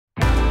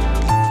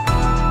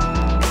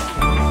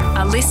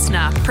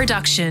listener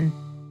production.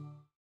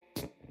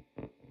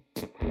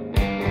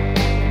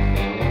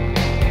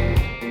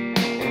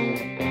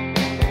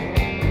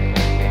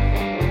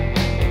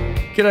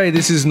 G'day,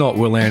 this is not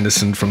Will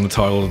Anderson from the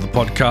title of the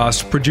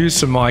podcast.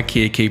 Producer Mike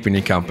here, keeping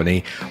you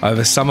company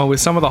over summer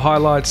with some of the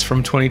highlights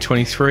from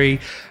 2023.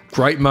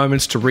 Great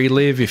moments to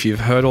relive if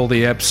you've heard all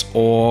the eps,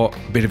 or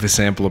a bit of a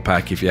sampler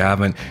pack if you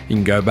haven't. You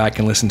can go back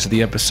and listen to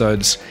the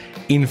episodes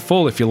in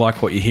full if you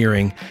like what you're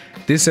hearing.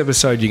 This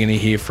episode, you're going to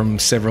hear from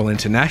several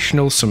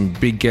internationals, some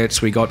big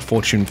gets. We got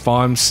Fortune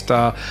 5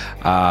 star,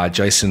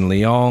 Jason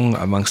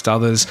Leong, amongst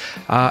others,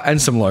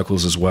 and some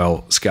locals as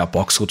well. Scout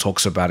Boxall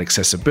talks about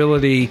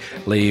accessibility,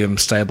 Liam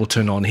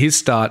Stapleton on his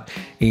start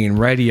in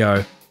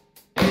radio.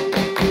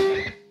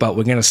 But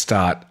we're going to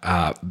start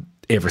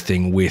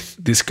everything with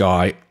this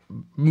guy,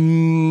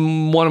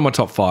 one of my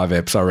top 5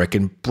 eps, I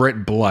reckon,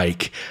 Brett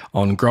Blake,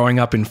 on growing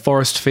up in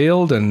Forest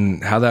Field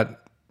and how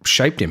that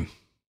shaped him.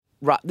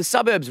 Right, the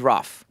suburb's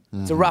rough.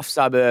 It's a rough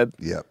suburb.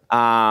 Yep.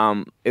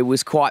 It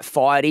was quite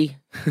fighty.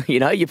 You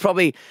know, you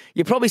probably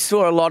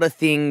saw a lot of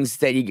things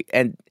that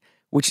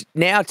which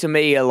now to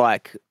me are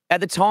like,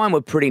 at the time were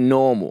pretty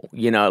normal.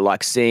 You know,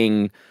 like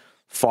seeing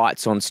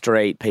fights on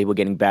street, people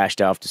getting bashed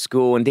after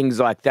school and things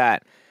like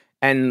that.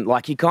 And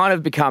like you kind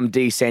of become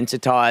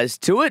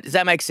desensitized to it. Does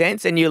that make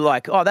sense? And you're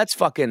like, oh, that's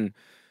fucking,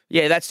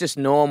 yeah, that's just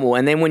normal.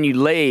 And then when you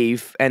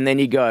leave and then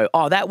you go,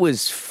 oh, that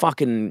was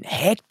fucking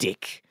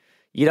hectic.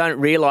 You don't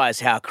realize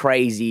how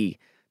crazy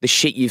the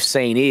shit you've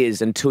seen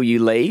is until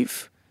you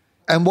leave.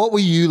 And what were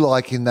you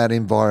like in that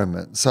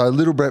environment? So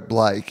little Brett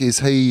Blake,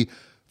 is he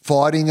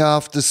fighting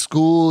after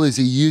school? Is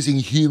he using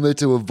humour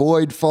to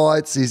avoid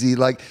fights? Is he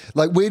like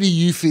where do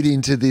you fit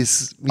into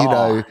this,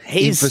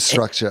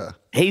 infrastructure?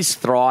 He's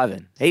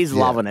thriving. He's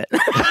loving it.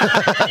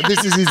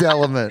 This is his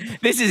element.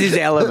 This is his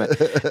element.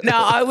 No,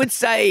 I would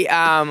say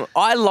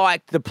I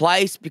liked the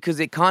place because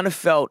it kind of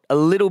felt a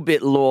little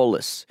bit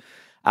lawless.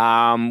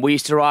 We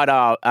used to ride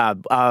our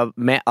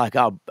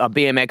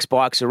BMX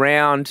bikes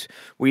around.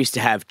 We used to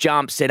have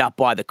jumps set up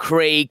by the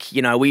creek.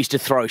 You know, we used to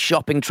throw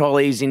shopping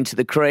trolleys into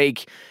the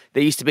creek.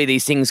 There used to be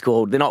these things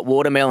called, they're not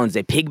watermelons,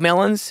 they're pig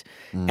melons.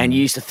 And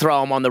you used to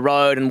throw them on the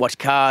road and watch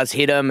cars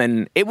hit them.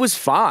 And it was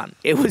fun.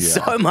 It was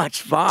so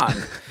much fun.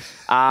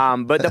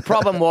 But the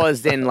problem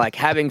was then like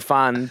having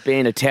fun,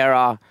 being a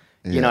terror,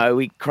 you know,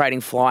 we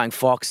creating flying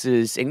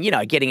foxes and, you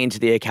know, getting into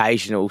the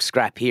occasional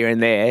scrap here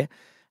and there.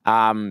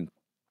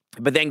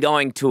 But then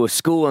going to a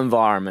school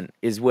environment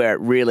is where it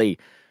really,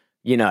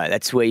 you know,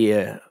 that's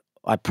where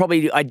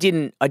I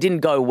didn't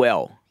go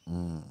well.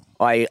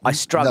 I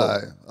struggled. No,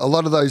 a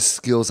lot of those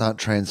skills aren't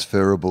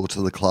transferable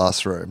to the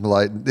classroom.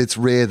 Like, it's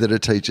rare that a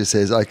teacher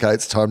says, okay,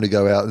 it's time to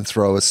go out and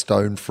throw a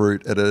stone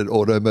fruit at an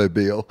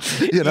automobile.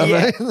 You know what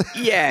I mean?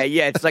 Yeah.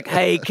 It's like,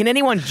 hey, can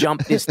anyone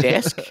jump this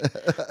desk?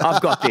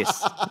 I've got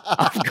this.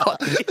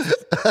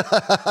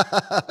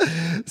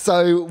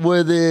 So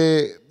were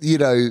there, you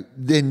know,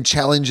 then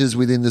challenges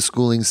within the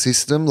schooling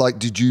system? Like,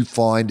 did you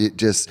find it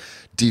just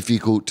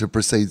difficult to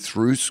proceed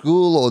through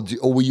school,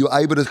 or were you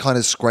able to kind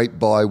of scrape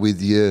by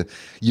with your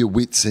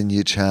wits and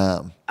your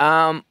charm?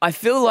 I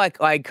feel like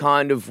I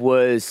kind of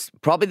was,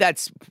 probably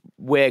that's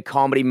where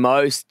comedy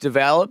most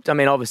developed. I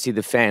mean, obviously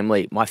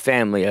my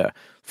family are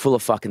full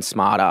of fucking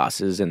smart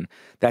asses, and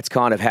that's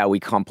kind of how we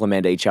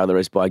complement each other,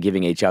 is by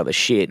giving each other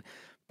shit.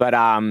 But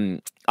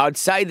I'd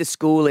say the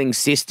schooling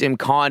system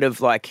kind of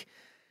like,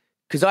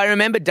 because I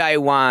remember day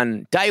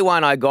one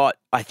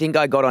I think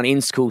I got on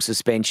in-school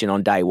suspension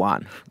on day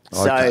one.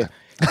 Okay. So,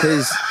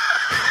 because...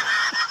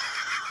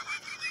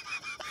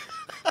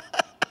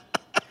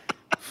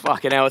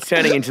 Fucking hell, it's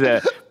turning into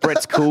the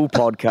Brett's Cool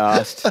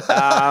podcast.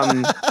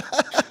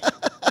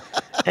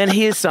 And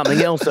here's something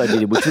else I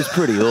did, which was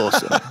pretty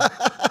awesome.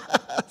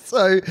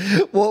 So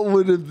what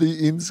would have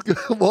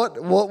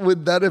what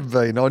would that have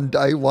been on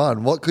day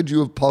one? What could you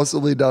have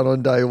possibly done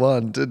on day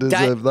one to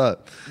deserve that?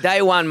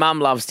 Day one, Mum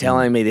loves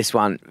telling me this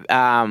one.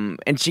 And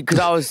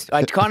because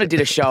I kind of did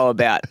a show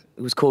about,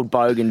 it was called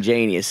Bogan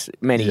Genius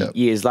many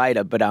years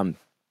later, but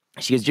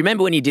she goes, do you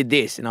remember when you did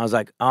this? And I was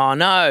like, oh,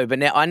 no, but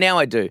now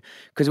I do.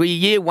 Because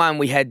year one,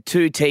 we had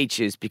 2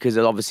 teachers because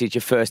obviously it's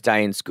your first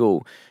day in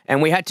school.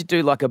 And we had to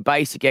do like a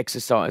basic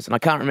exercise. And I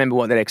can't remember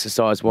what that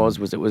exercise was.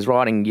 It was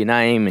writing your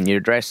name and your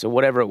address or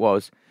whatever it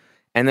was.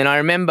 And then I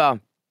remember,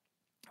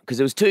 because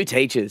there was 2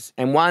 teachers,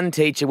 and one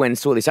teacher went and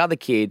saw this other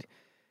kid.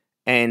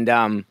 And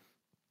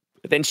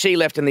then she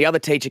left and the other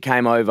teacher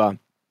came over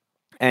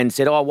and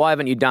said, oh, why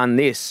haven't you done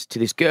this to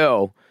this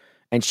girl?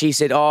 And she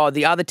said, oh,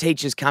 the other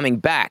teacher's coming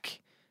back.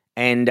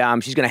 And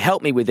she's going to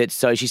help me with it.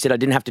 So she said I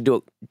didn't have to do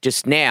it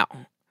just now.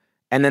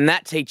 And then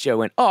that teacher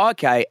went, oh,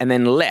 okay, and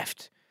then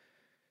left.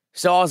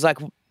 So I was like,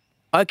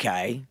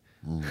 okay.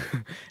 And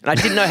I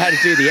didn't know how to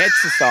do the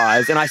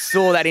exercise, and I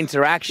saw that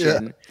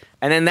interaction. Yeah.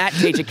 And then that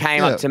teacher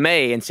came up to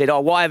me and said, oh,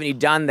 why haven't you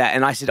done that?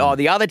 And I said, oh,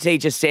 the other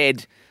teacher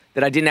said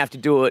that I didn't have to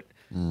do it.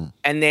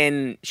 And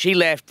then she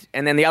left,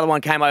 and then the other one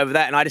came over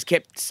that, and I just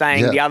kept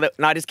saying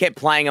and I just kept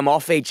playing them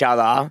off each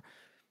other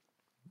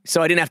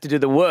so I didn't have to do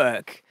the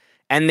work.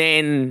 And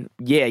then,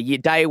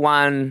 day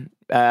one,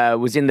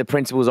 was in the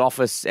principal's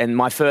office, and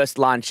my first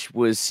lunch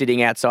was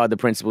sitting outside the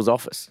principal's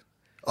office.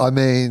 I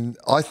mean,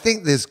 I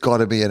think there's got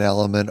to be an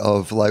element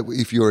of like,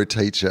 if you're a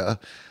teacher,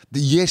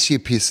 yes, you're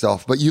pissed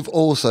off, but you've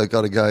also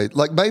got to go,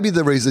 like maybe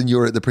the reason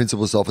you're at the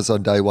principal's office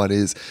on day one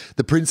is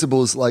the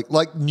principal's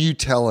like new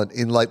talent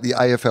in like the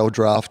AFL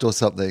draft or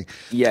something.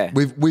 Yeah.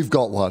 We've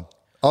got one.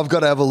 I've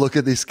got to have a look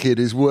at this kid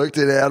who's worked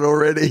it out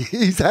already.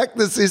 He's hacked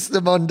the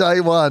system on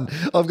day one.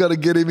 I've got to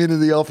get him into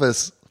the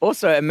office.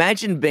 Also,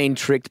 imagine being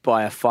tricked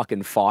by a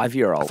fucking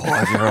 5-year-old.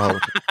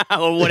 5-year-old.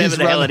 Or whatever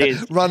the hell it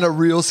is. Run a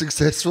real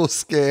successful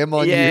scam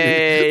on you.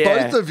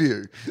 Yeah. Both of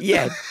you.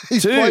 Yeah.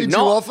 He's played you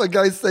off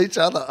against each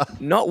other.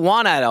 Not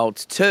one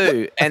adult,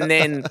 two. And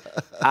then,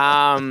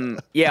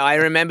 I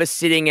remember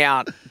sitting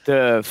out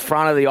the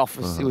front of the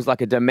office. It was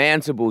like a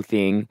demountable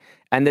thing.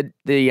 And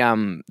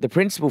the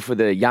principal for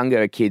the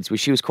younger kids,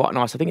 she was quite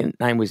nice. I think her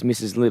name was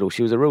Mrs. Little.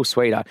 She was a real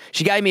sweetheart.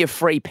 She gave me a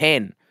free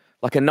pen.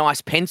 Like a nice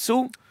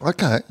pencil.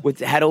 Okay.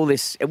 Had all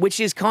this, which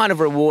is kind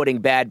of rewarding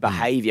bad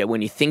behaviour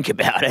when you think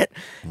about it.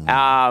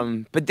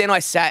 But then I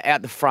sat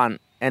out the front,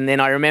 and then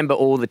I remember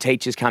all the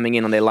teachers coming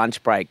in on their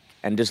lunch break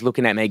and just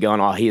looking at me going,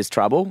 oh, here's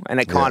trouble. And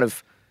it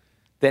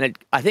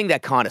I think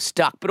that kind of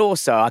stuck. But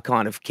also I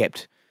kind of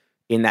kept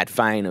in that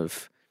vein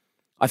of,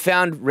 I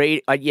found you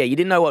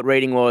didn't know what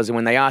reading was. And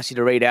when they asked you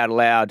to read out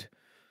aloud,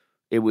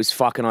 it was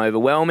fucking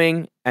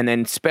overwhelming. And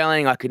then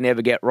spelling, I could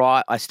never get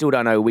right. I still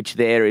don't know which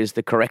there is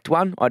the correct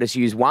one. I just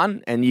use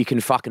one, and you can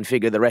fucking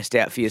figure the rest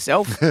out for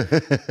yourself.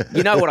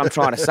 You know what I'm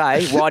trying to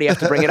say. Why do you have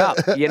to bring it up,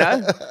 you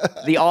know?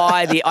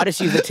 I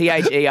just use the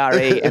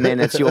THERE, and then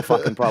it's your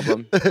fucking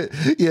problem.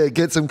 Yeah,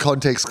 get some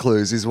context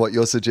clues is what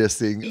you're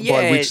suggesting,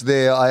 by which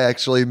there I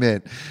actually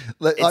meant.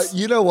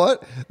 You know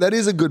what? That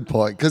is a good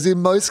point, because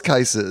in most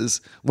cases,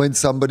 when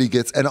somebody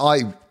gets, and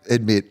I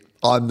admit,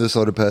 I'm the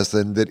sort of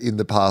person that in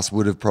the past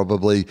would have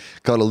probably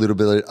got a little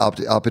bit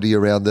uppity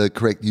around the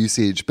correct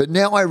usage. But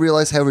now I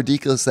realize how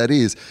ridiculous that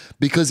is,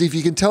 because if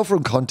you can tell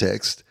from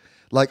context,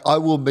 like, I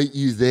will meet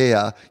you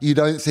there. You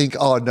don't think,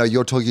 oh, no,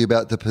 you're talking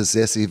about the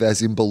possessive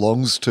as in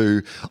belongs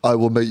to, I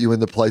will meet you in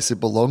the place it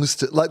belongs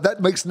to. Like,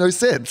 that makes no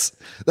sense.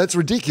 That's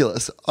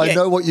ridiculous. I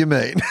know what you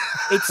mean.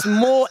 It's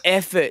more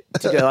effort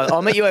to go, like,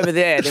 I'll meet you over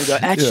there. Then go,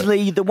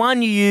 actually, the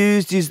one you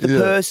used is the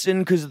person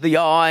because of the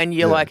I. And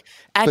you're like,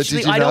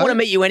 actually, I don't want to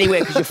meet you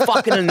anywhere because you're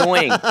fucking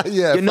annoying.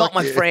 You're not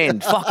my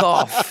friend. Fuck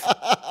off.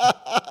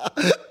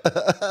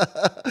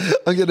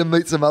 I'm going to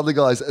meet some other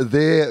guys.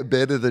 They're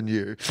better than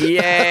you.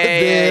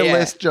 They're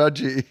less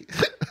judgy.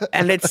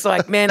 And it's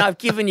like, man, I've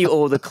given you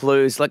all the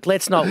clues. Like,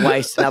 let's not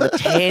waste another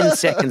 10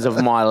 seconds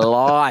of my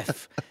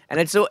life. And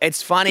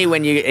it's funny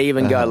when you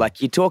even go,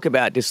 like, you talk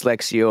about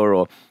dyslexia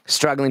or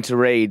struggling to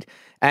read,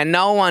 and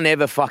no one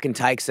ever fucking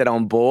takes it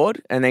on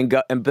board, and then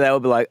they'll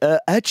be like,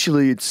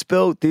 actually, it's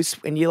spelled this,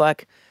 and you're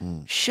like,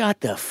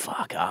 shut the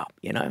fuck up,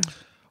 you know?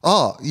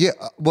 Oh, yeah.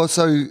 Well,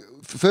 so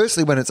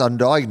firstly, when it's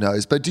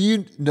undiagnosed, but do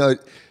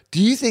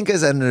you think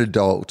as an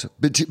adult,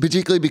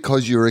 particularly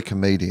because you're a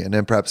comedian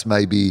and perhaps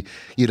maybe,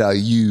 you know,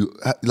 you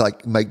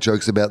like make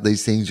jokes about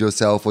these things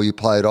yourself or you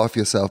play it off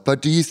yourself,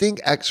 but do you think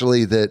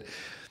actually that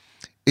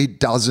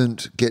it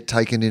doesn't get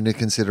taken into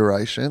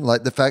consideration?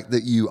 Like the fact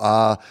that you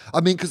are,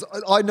 I mean, because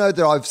I know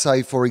that I've,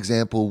 say, for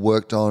example,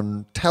 worked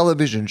on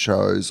television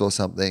shows or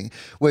something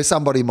where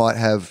somebody might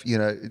have, you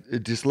know,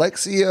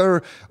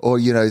 dyslexia or,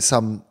 you know,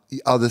 some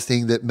other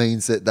thing that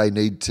means that they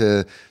need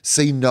to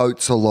see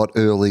notes a lot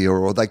earlier,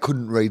 or they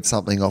couldn't read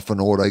something off an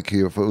auto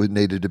cue if it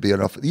needed to be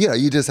an off. You know,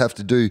 you just have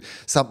to do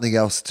something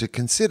else to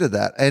consider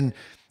that. And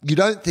you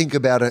don't think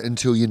about it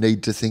until you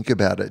need to think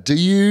about it. Do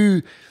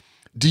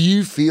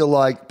you feel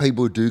like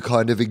people do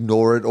kind of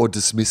ignore it or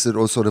dismiss it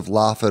or sort of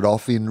laugh it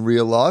off in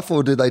real life,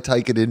 or do they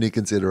take it into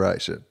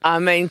consideration? I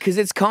mean, because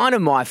it's kind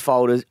of my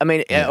fault.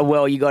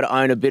 Well, you got to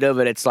own a bit of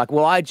it. It's like,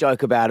 well, I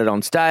joke about it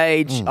on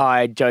stage.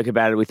 I joke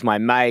about it with my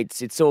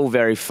mates. It's all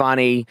very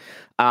funny.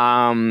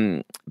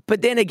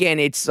 But then again,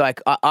 it's like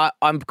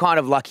I'm kind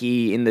of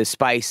lucky in the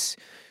space.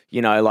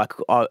 You know, like,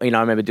 I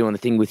remember doing the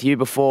thing with you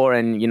before,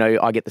 and, you know,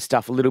 I get the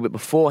stuff a little bit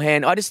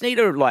beforehand. I just need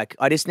a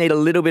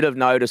little bit of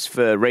notice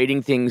for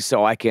reading things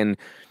so I can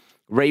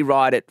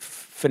rewrite it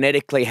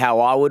phonetically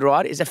how I would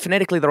write it. Is that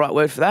phonetically the right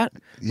word for that?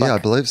 Yeah, I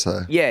believe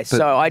so. Yeah,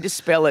 so I just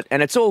spell it,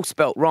 and it's all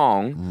spelt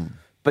wrong,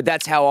 but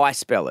that's how I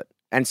spell it.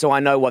 And so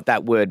I know what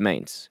that word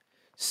means.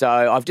 So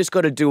I've just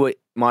got to do it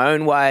my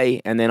own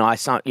way, and then I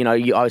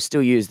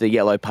still use the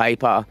yellow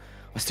paper.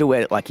 I still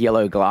wear like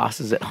yellow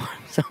glasses at home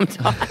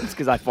sometimes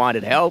because I find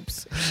it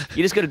helps.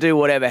 You just got to do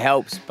whatever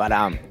helps. But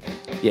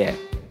yeah,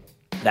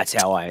 that's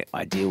how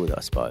I deal with it, I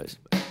suppose.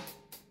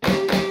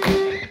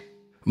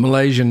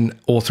 Malaysian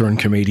author and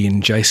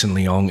comedian Jason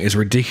Leong is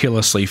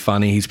ridiculously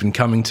funny. He's been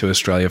coming to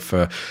Australia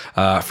for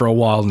a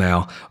while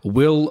now.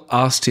 Will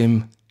asked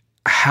him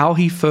how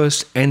he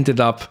first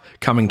ended up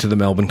coming to the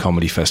Melbourne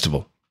Comedy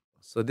Festival.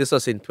 So this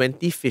was in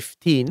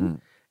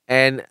 2015.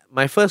 And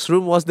my first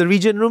room was the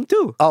Regent Room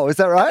too. Oh, is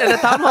that right? At the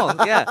Town Hall,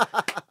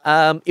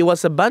 yeah. It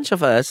was a bunch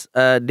of us.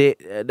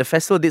 The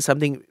festival did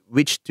something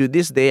which to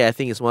this day I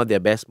think is one of their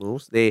best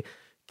moves. They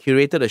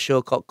curated a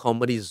show called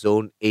Comedy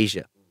Zone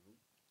Asia.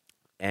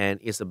 And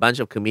it's a bunch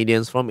of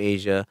comedians from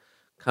Asia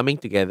coming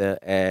together,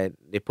 and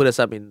they put us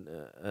up in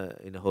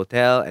a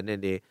hotel, and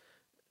then they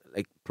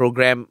like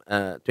program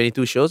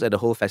 22 shows at the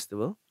whole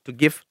festival to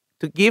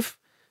give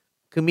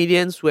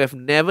comedians who have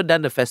never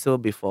done the festival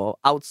before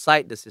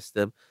outside the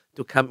system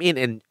to come in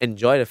and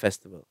enjoy the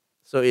festival.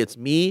 So it's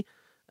me,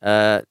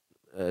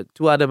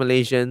 two other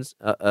Malaysians,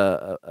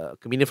 a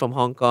comedian from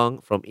Hong Kong,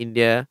 from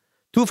India,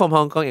 two from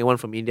Hong Kong and one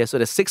from India. So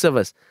there's 6 of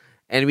us,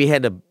 and we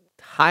had the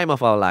time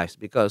of our lives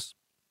because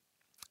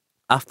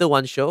after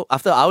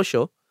our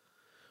show,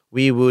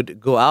 we would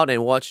go out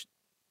and watch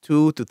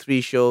 2 to 3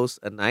 shows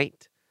a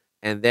night,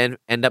 and then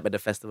end up at the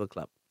festival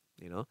club,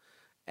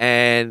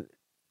 and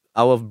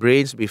our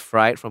brains be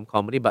fried from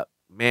comedy. But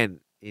man,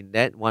 in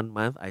that 1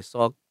 month, I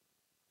saw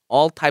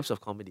all types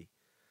of comedy: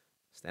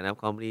 stand-up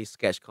comedy,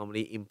 sketch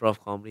comedy, improv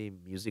comedy,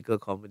 musical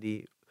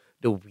comedy,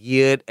 the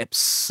weird,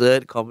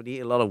 absurd comedy,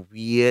 a lot of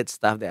weird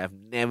stuff that I've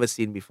never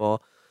seen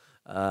before.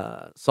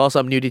 Saw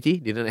some nudity,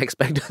 didn't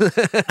expect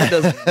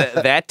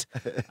that.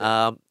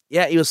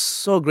 Yeah, it was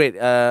so great.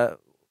 The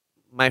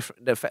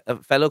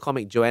fellow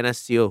comic Joanna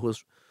Seo,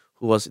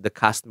 who was the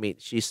castmate,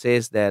 she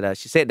said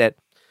that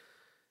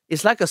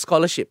it's like a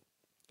scholarship.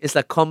 It's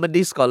like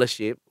comedy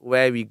scholarship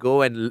where we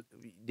go and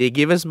they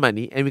give us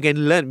money and we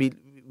can learn.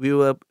 We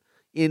were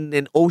in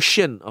an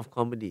ocean of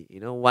comedy.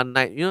 One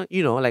night,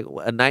 like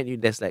a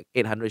night there's like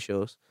 800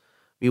 shows.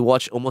 We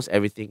watch almost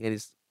everything,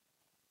 and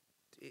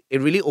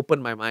it really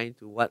opened my mind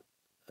to what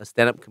a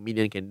stand-up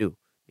comedian can do.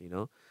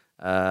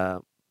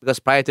 Because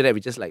prior to that,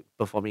 we just like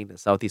performing the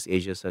Southeast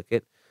Asia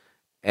circuit.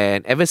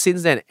 And ever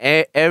since then,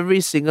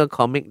 every single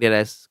comic that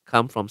has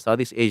come from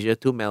Southeast Asia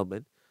to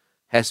Melbourne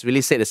has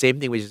really said the same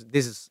thing, which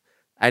is,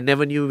 I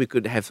never knew we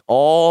could have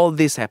all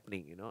this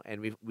happening,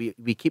 and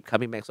we keep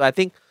coming back. So I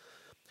think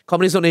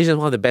Comedy Zone Asia is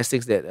one of the best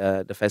things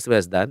that the festival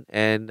has done,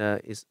 and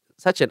it's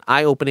such an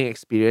eye-opening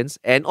experience,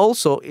 and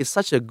also it's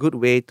such a good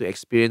way to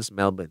experience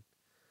Melbourne.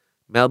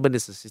 Melbourne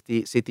is a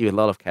city with a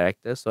lot of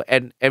character. So,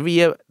 and every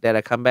year that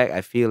I come back,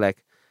 I feel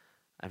like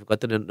I've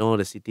gotten to know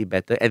the city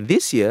better. And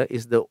this year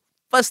is the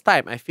first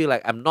time I feel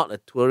like I'm not a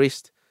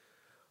tourist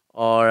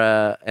or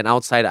an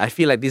outsider. I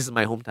feel like this is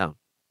my hometown,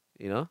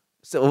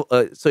 So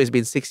it's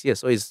been 6 years.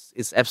 So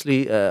it's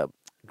absolutely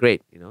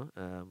great,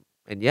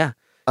 and yeah.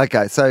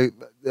 Okay, so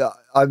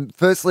I'm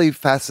firstly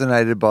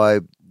fascinated by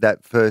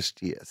that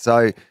first year.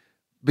 So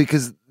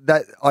because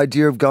that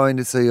idea of going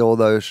to see all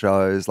those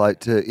shows, like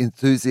to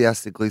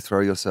enthusiastically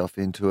throw yourself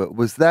into it,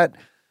 was that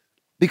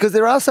because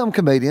there are some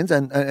comedians,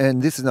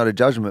 and this is not a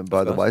judgment,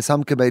 by the way,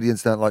 some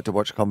comedians don't like to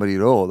watch comedy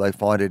at all. They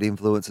find it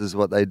influences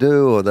what they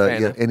do or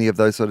any of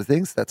those sort of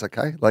things. That's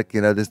okay. Like,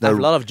 there's no... I have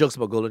a lot of jokes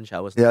about golden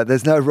showers. Yeah,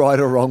 there's no right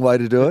or wrong way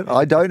to do it.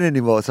 I don't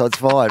anymore, so it's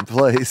fine,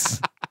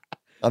 please.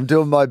 I'm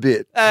doing my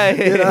bit.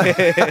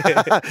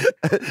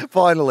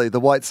 Finally, the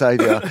white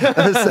savior.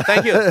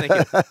 Thank you.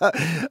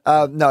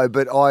 No,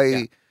 but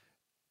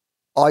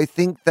I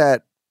think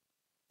that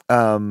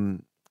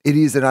it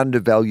is an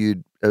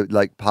undervalued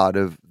part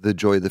of the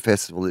joy of the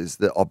festival is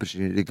the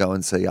opportunity to go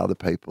and see other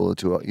people,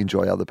 to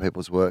enjoy other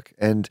people's work.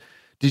 And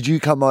did you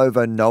come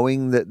over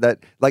knowing that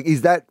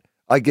is that,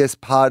 I guess,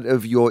 part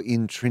of your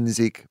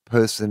intrinsic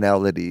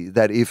personality,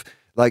 that if,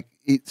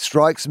 it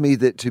strikes me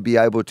that to be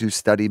able to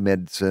study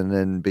medicine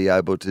and be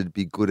able to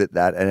be good at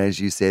that, and as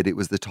you said, it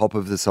was the top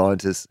of the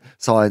sciences,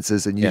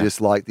 and you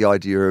just like the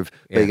idea of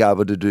being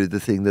able to do the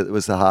thing that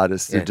was the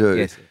hardest to do.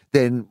 Yes.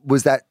 Then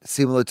was that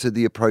similar to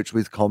the approach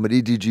with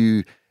comedy? Did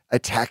you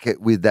attack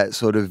it with that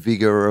sort of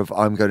vigor of,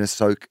 I'm going to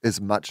soak as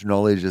much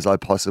knowledge as I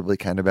possibly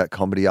can about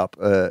comedy up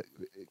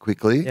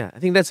quickly? Yeah, I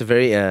think that's a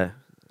very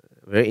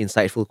very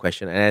insightful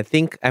question, and I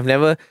think I've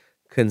never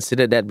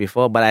considered that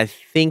before, but I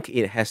think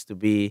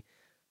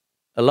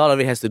a lot of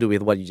it has to do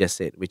with what you just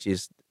said, which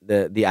is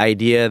the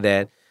idea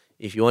that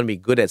if you want to be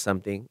good at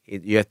something,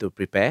 you have to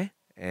prepare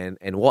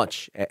and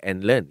watch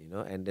and learn,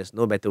 and there's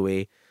no better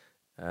way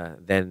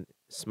than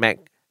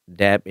smack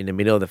dab in the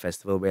middle of the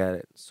festival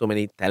where so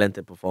many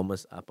talented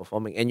performers are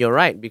performing. And you're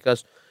right,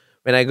 because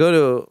when I go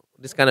to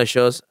this kind of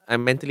shows,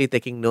 I'm mentally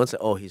taking notes.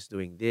 Oh, he's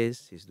doing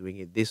this, he's doing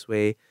it this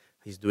way,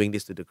 he's doing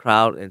this to the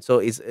crowd. And so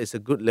it's a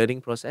good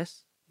learning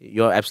process.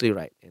 You're absolutely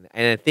right.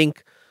 And I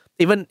think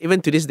even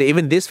to this day,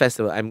 even this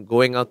festival, I'm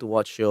going out to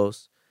watch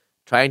shows,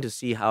 trying to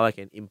see how I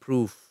can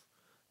improve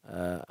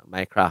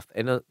my craft.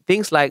 And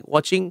things like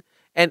watching,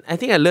 and I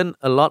think I learned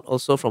a lot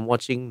also from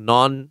watching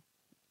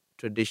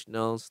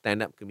non-traditional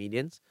stand-up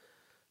comedians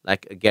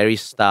like Gary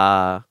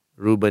Starr,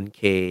 Ruben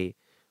K,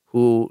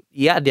 who,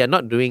 they are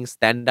not doing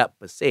stand-up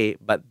per se,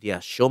 but their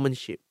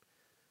showmanship,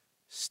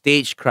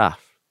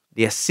 stagecraft,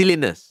 their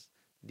silliness,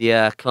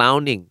 their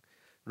clowning,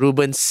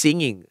 Ruben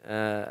singing,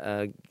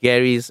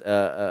 Gary's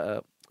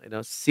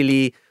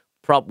silly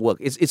prop work.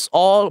 It's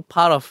all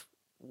part of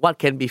what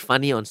can be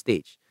funny on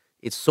stage.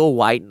 It's so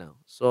wide now.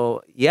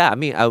 So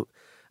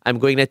I'm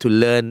going there to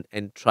learn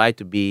and try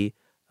to be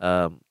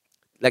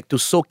to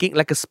soak in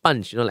like a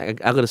sponge. I'm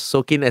gonna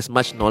soak in as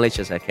much knowledge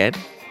as I can.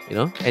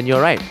 And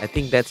you're right. I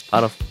think that's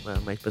part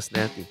of my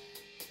personality.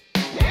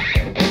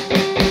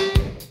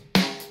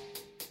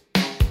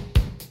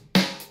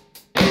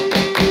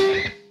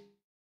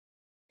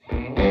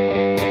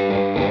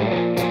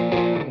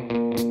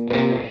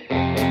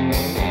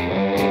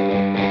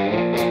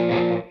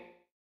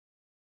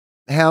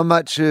 how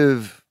much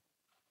of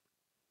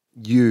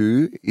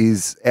you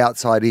is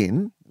outside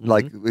in,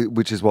 like,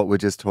 which is what we're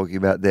just talking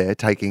about there,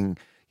 taking,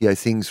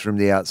 things from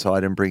the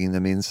outside and bringing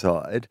them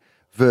inside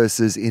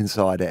versus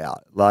inside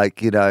out? Like,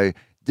 do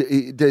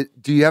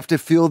you have to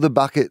fill the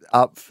bucket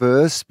up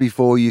first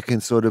before you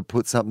can sort of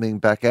put something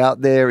back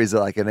out there? Is it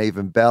like an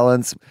even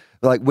balance?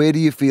 Like, where do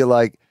you feel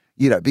like,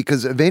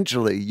 because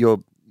eventually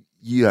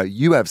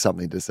you have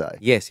something to say.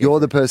 Yes. You're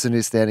the person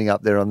who's standing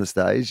up there on the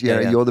stage.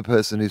 You're the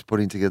person who's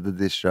putting together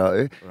this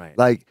show. Right.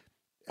 Like,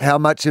 how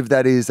much of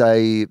that is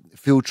a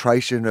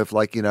filtration of,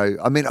 like,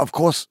 I mean, of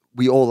course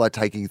we all are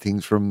taking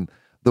things from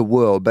the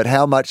world, but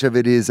how much of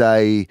it is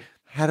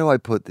how do I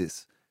put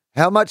this?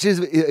 How much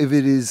if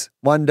it is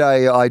one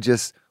day I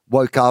just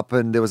woke up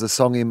and there was a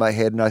song in my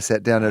head and I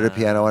sat down at a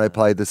piano and I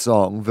played the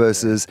song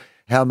versus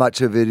how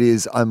much of it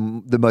is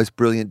I'm the most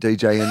brilliant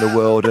DJ in the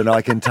world and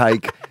I can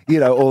take,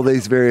 all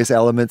these various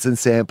elements and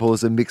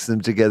samples and mix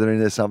them together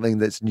into something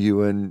that's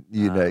new and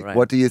unique. Right.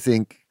 What do you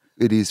think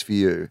it is for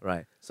you?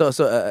 Right. So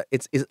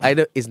it's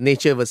either it's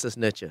nature versus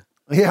nurture.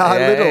 Yeah, a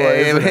little.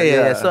 Isn't it?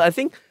 Yeah. So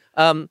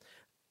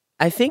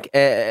I think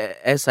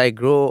as I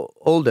grow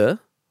older,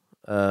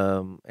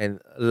 and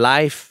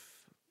life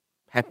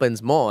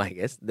happens more, I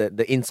guess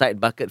the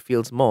inside bucket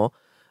feels more.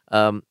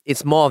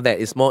 It's more of that.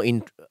 It's more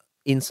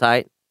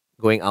inside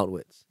going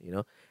outwards,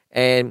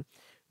 And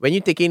when you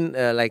take in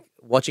like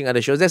watching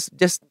other shows,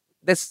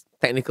 that's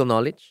technical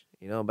knowledge,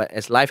 But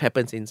as life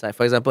happens inside,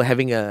 for example,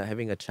 having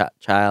a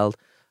child,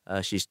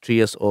 she's 3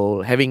 years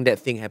old, having that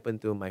thing happen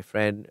to my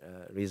friend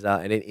Riza,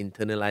 and then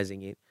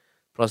internalizing it,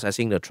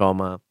 processing the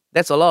trauma.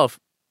 That's a lot of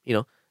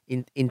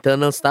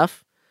internal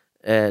stuff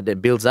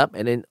that builds up,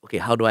 and then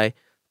how do I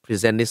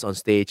present this on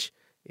stage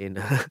in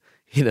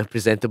a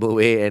presentable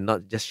way and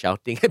not just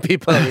shouting at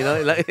people,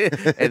 like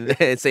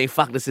and saying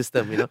fuck the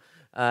system,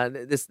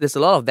 There's a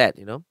lot of that,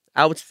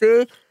 I would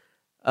say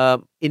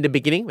in the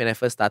beginning when I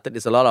first started,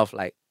 there's a lot of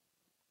like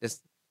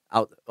just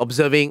out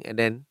observing and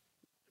then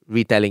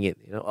retelling it,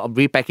 or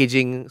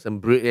repackaging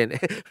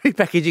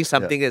repackaging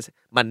something that's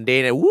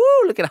mundane and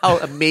look at how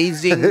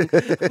amazing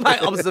my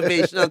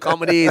observational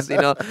comedy is,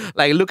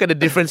 like look at the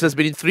differences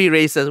between 3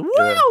 races.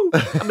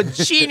 I'm a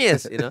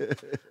genius,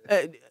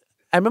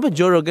 I remember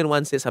Joe Rogan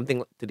once said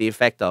something to the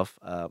effect of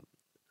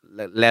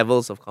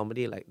levels of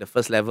comedy. Like the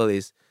first level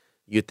is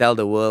you tell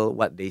the world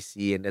what they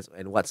see and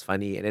what's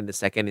funny, and then the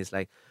second is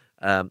like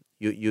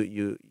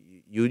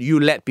you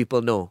let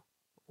people know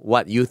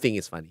what you think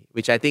is funny,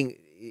 which I think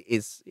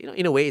is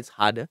in a way it's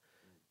harder,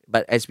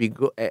 but as we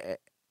go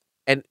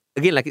and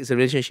again, like it's a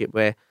relationship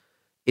where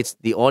it's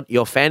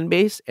your fan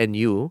base and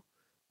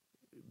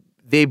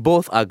they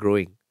both are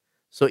growing.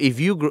 So if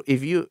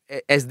you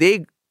as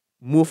they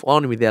move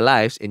on with their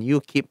lives and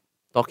you keep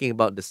talking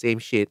about the same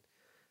shit,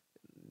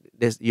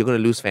 you're going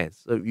to lose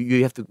fans. So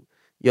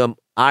your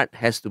art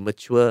has to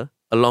mature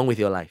along with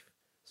your life.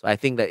 So I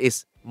think that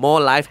it's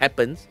more life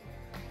happens,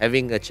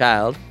 having a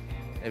child,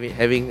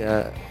 having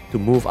to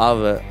move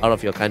out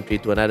of your country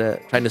to another,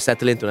 trying to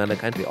settle into another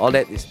country. All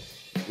that is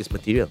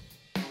material.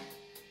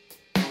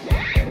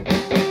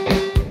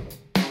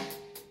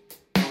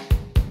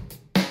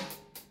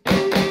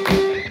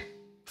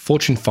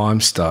 Fortune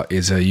Feimster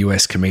is a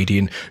US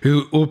comedian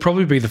who will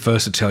probably be the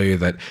first to tell you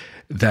that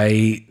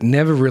they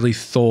never really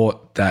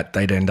thought that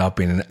they'd end up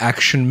in an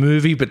action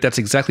movie, but that's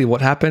exactly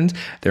what happened.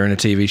 They're in a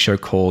TV show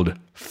called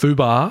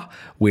Fubar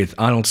with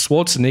Arnold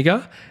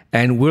Schwarzenegger,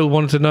 and Will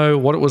wanted to know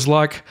what it was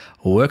like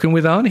working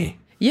with Arnie.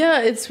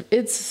 Yeah,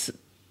 it's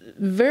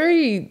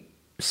very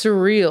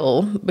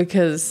surreal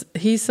because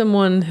he's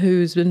someone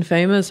who's been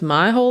famous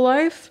my whole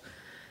life,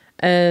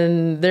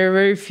 and there are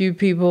very few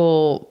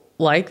people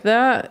like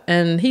that,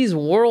 and he's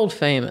world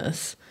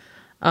famous.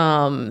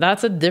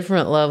 That's a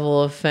different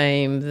level of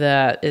fame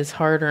that is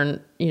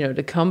harder,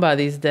 to come by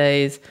these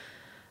days.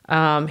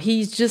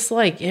 He's just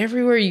like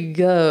everywhere you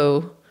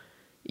go,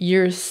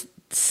 you're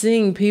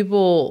seeing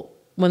people,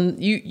 when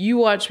you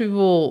watch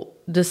people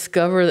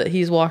discover that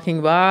he's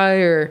walking by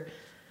or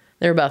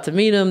they're about to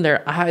meet him,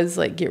 their eyes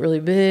like get really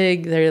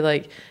big. They're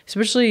like,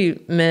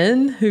 especially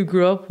men who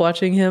grew up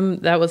watching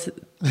him,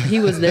 he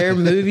was their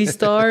movie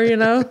star,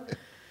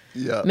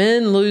 Yeah.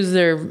 Men lose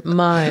their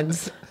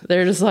minds.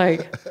 They're just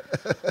like,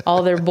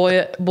 all their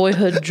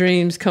boyhood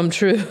dreams come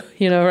true,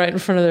 right in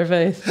front of their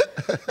face.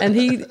 And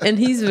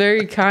he's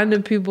very kind to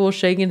people,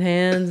 shaking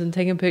hands and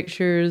taking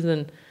pictures,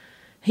 and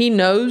he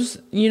knows,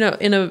 in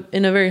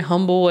a very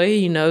humble way,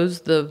 he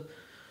knows the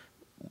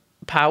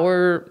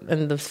power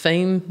and the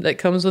fame that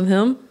comes with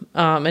him,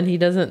 and he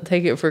doesn't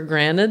take it for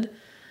granted.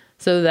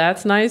 So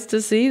that's nice to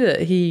see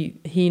that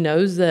he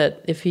knows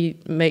that if he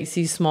makes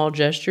these small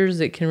gestures,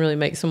 it can really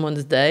make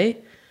someone's day.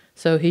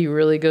 So he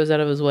really goes out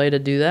of his way to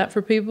do that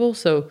for people.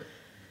 So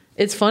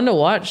it's fun to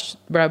watch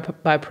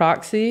by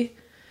proxy.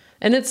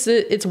 And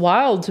it's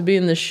wild to be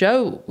in the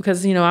show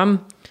because,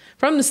 I'm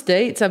from the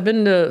States. I've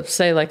been to,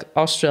 say, like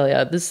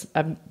Australia.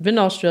 I've been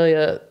to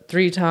Australia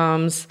 3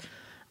 times.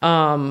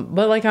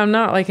 But like I'm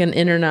not like an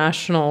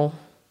international,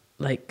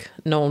 like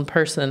known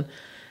person.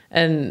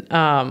 And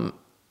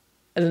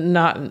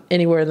not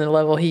anywhere in the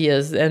level he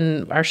is.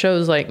 And our show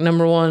is like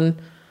number one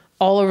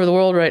all over the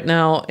world right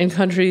now in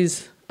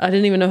countries I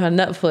didn't even know had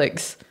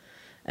Netflix.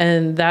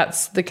 And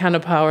that's the kind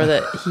of power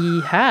that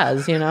he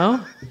has, you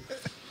know?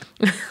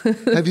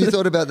 Have you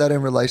thought about that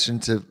in relation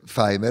to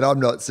fame? And I'm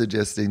not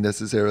suggesting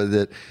necessarily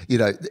that, you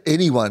know,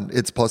 anyone,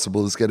 it's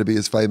possible, is going to be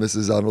as famous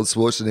as Arnold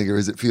Schwarzenegger,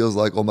 as it feels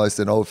like almost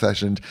an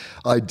old-fashioned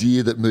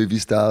idea that movie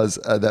stars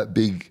are that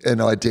big an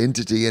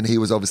identity, and he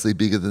was obviously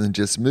bigger than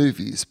just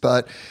movies.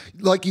 But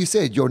like you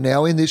said, you're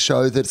now in this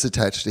show that's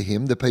attached to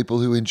him. The people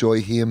who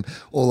enjoy him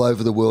all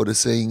over the world are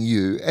seeing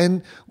you.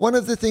 And one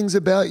of the things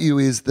about you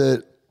is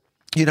that,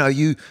 you know,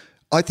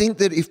 I think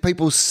that if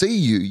people see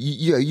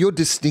you're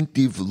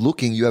distinctive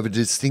looking, you have a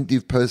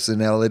distinctive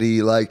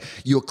personality, like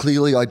you're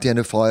clearly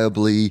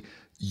identifiably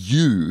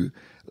you.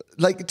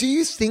 Like, do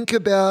you think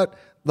about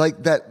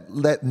like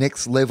that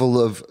next level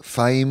of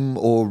fame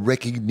or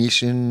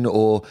recognition,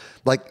 or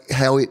like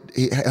how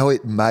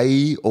it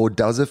may or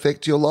does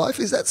affect your life?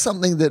 Is that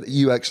something that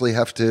you actually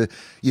have to,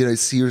 you know,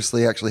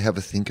 seriously actually have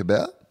a think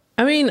about?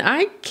 I mean,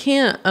 I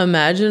can't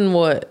imagine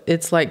what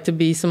it's like to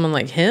be someone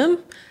like him.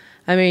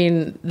 I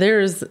mean,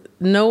 there's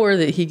nowhere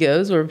that he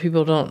goes where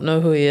people don't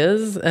know who he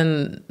is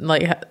and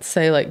like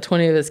say like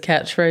 20 of his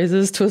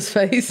catchphrases to his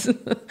face.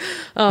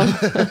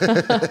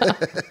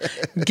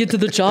 Get to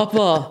the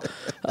chopper.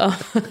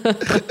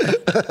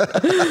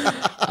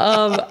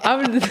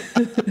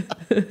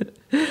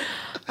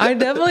 I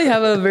definitely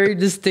have a very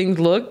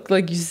distinct look,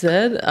 like you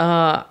said.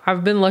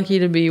 I've been lucky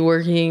to be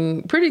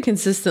working pretty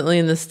consistently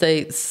in the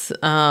States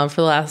for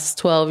the last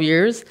 12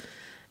 years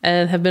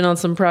and have been on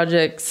some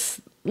projects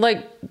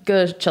like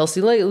Chelsea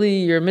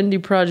Lately, Your Mindy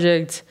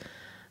Project,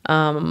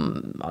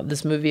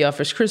 this movie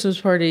Office Christmas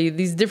Party,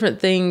 these different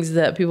things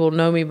that people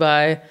know me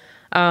by.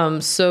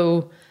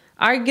 So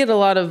I get a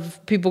lot of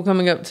people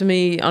coming up to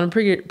me on a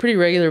pretty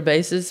regular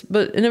basis,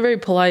 but in a very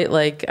polite,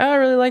 like, oh, I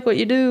really like what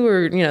you do,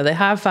 or, you know, they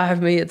high five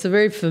me. It's a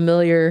very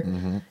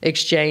familiar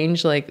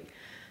exchange. Like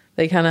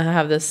they kind of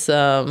have this,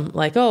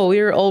 like, oh,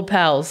 we're old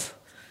pals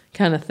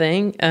kind of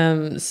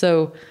thing.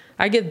 So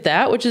I get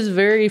that, which is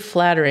very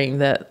flattering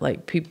that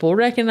like people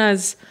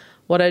recognize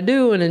what I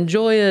do and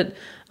enjoy it.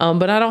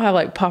 But I don't have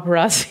like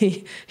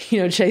paparazzi,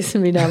 you know,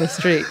 chasing me down the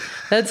street.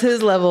 That's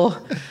his level.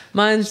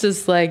 Mine's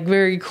just like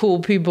very cool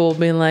people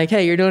being like,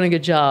 hey, you're doing a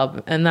good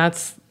job. And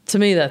that's, to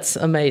me, that's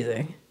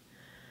amazing.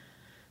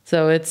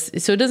 So it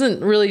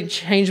doesn't really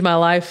change my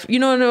life. You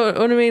know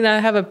what I mean? I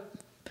have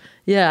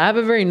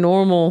a very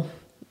normal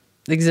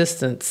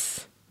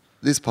existence.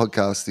 This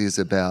podcast is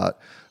about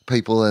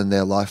people and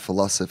their life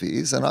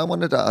philosophies. And I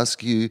wanted to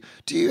ask you,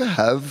 do you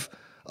have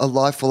a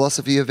life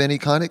philosophy of any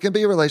kind? It can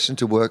be in relation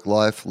to work,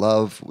 life,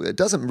 love. It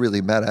doesn't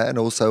really matter. And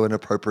also an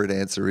appropriate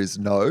answer is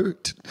no.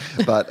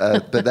 But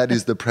that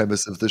is the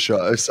premise of the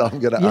show. So I'm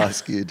going to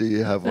ask you, do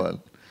you have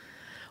one?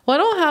 Well,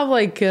 I don't have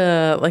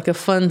like a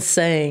fun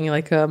saying,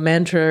 like a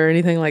mantra or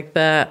anything like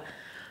that.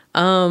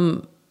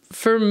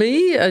 For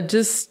me, I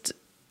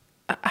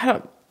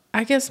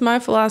guess my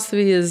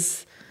philosophy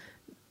is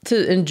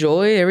to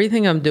enjoy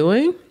everything I'm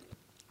doing,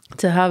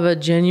 to have a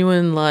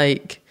genuine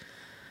like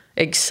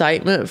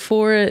excitement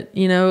for it.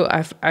 You know,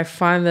 I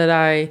find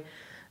that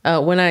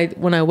when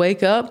I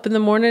wake up in the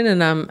morning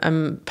and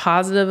I'm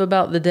positive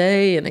about the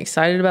day and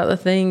excited about the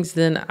things,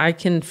 then I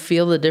can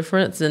feel the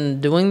difference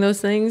in doing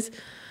those things.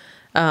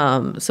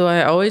 So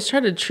I always try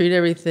to treat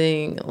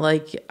everything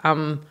like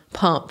I'm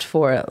pumped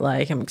for it.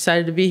 Like I'm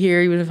excited to be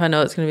here, even if I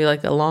know it's going to be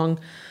like a long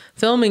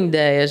filming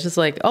day. It's just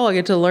like, oh, I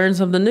get to learn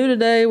something new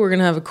today. We're going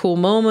to have a cool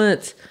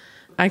moment.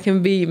 I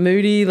can be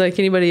moody like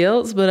anybody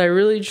else, but I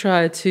really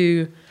try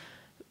to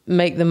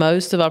make the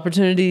most of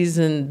opportunities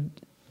and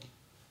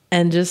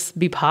just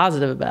be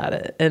positive about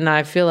it. And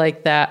I feel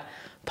like that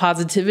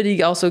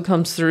positivity also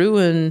comes through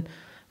in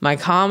my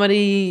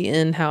comedy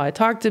and how I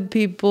talk to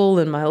people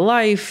in my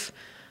life.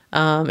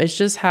 It's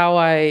just how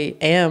I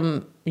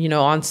am, you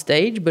know, on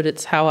stage, but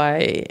it's how I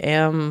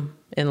am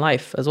in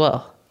life as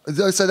well.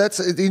 So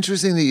that's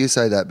interesting that you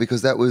say that,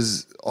 because that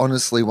was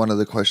honestly one of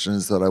the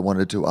questions that I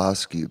wanted to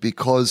ask you,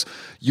 because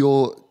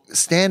your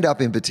stand-up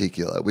in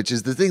particular, which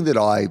is the thing that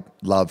I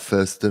love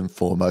first and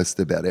foremost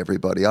about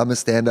everybody. I'm a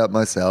stand-up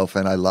myself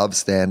and I love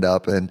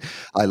stand-up and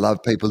I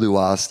love people who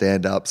are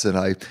stand-ups,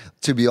 and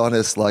to be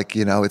honest, like,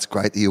 you know, it's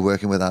great that you're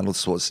working with Arnold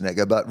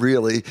Schwarzenegger, but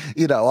really,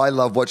 you know, I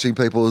love watching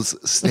people's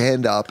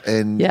stand-up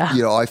and,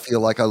 you know, I feel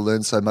like I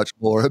learn so much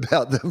more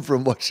about them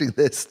from watching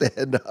their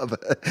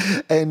stand-up.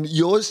 And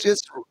yours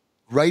just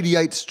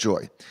radiates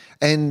joy.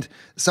 And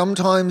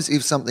sometimes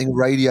if something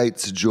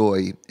radiates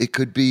joy, it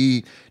could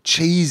be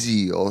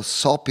cheesy or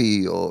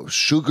soppy or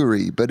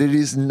sugary, but it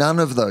is none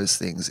of those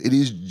things. It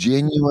is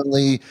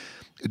genuinely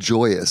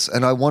joyous.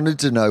 And I wanted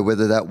to know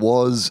whether that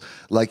was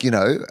like, you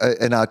know,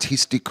 an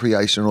artistic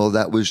creation, or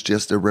that was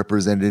just a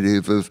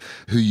representative of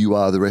who you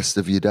are the rest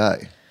of your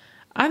day.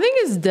 I think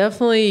it's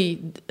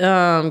definitely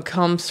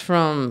comes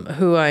from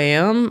who I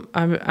am.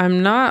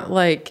 I'm not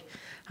like,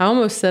 I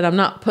almost said I'm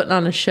not putting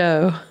on a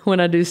show when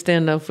I do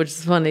stand-up, which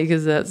is funny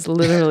because that's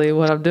literally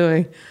what I'm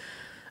doing.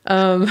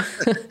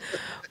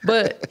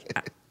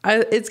 But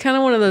it's kind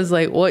of one of those,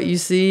 like, what you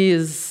see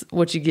is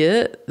what you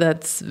get.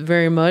 That's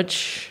very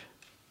much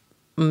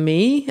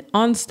me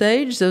on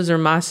stage. Those are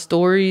my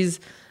stories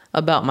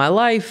about my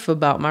life,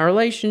 about my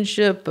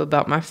relationship,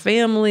 about my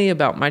family,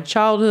 about my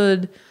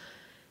childhood.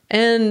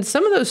 And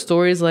some of those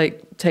stories,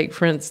 like, take,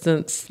 for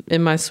instance,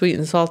 in my Sweet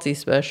and Salty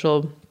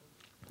special,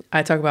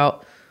 I talk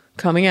about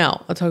coming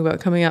out. I talk about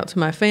coming out to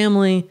my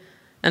family,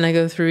 and I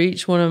go through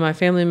each one of my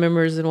family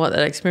members and what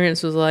that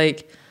experience was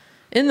like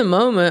in the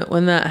moment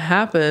when that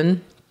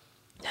happened,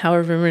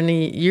 however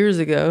many years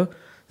ago.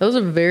 That was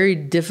a very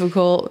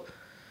difficult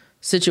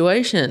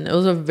situation. It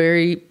was a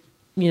very,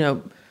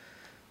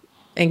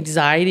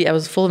 anxiety. I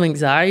was full of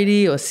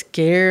anxiety. I was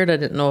scared. I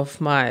didn't know if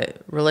my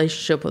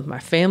relationship with my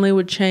family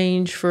would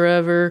change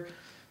forever.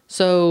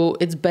 So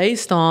it's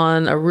based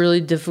on a really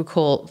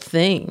difficult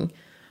thing.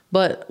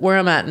 But where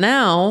I'm at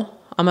now,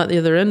 I'm at the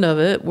other end of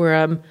it, where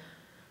I'm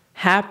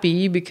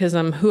happy because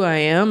I'm who I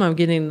am. I'm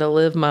getting to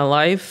live my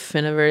life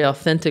in a very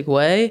authentic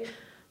way.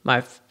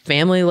 My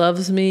family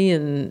loves me,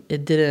 and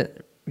it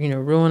didn't,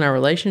 ruin our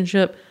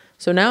relationship.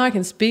 So now I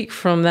can speak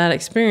from that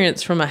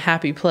experience from a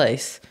happy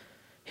place.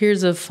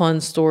 Here's a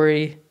fun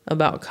story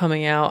about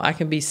coming out. I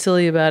can be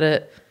silly about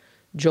it,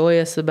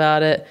 joyous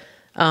about it,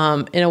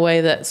 in a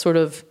way that sort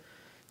of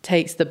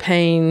takes the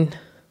pain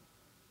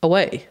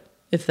away,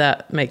 if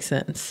that makes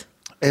sense.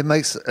 It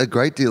makes a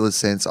great deal of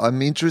sense.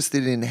 I'm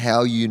interested in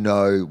how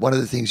one of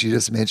the things you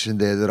just mentioned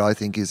there that I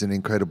think is an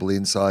incredible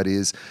insight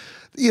is,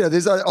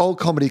 there's an old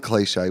comedy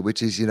cliche,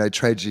 which is,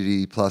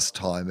 tragedy plus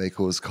time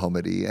equals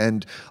comedy.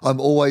 And I'm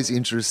always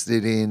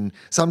interested in,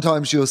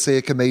 sometimes you'll see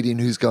a comedian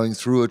who's going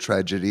through a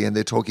tragedy and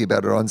they're talking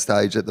about it on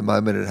stage at the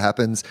moment it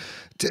happens.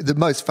 The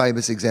most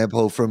famous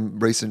example from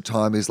recent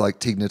time is like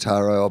Tig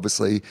Notaro,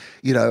 obviously,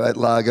 at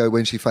Largo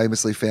when she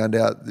famously found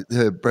out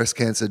her breast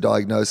cancer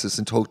diagnosis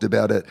and talked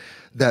about it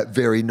that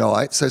very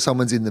night. So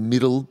someone's in the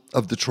middle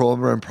of the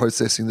trauma and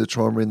processing the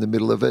trauma in the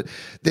middle of it.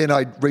 Then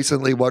I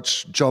recently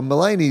watched John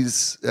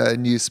Mulaney's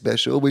new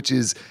special, which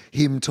is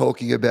him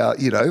talking about,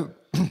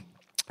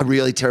 a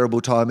really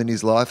terrible time in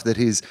his life that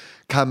he's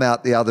come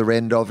out the other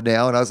end of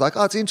now. And I was like,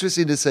 it's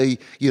interesting to see,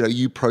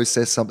 you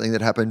process something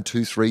that happened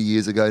 2-3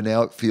 years ago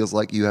now. It feels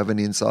like you have an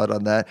insight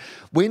on that.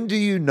 When do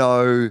you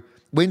know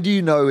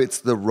it's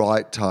the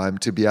right time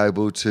to be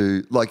able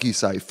to, like you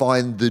say,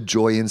 find the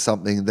joy in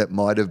something that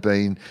might have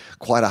been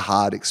quite a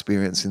hard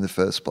experience in the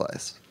first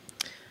place?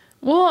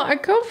 Well, I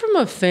come from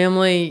a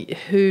family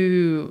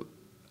who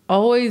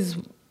always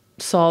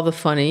saw the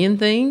funny in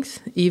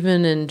things,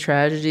 even in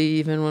tragedy,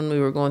 even when we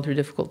were going through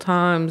difficult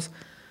times.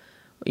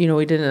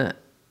 We didn't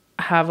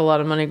have a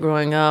lot of money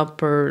growing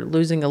up or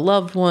losing a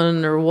loved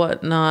one or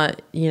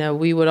whatnot.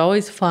 We would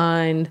always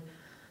find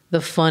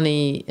the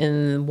funny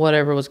in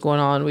whatever was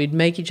going on. We'd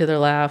make each other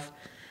laugh.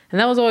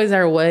 And that was always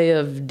our way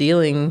of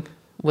dealing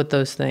with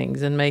those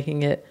things and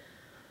making it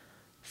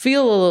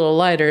feel a little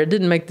lighter. It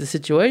didn't make the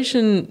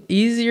situation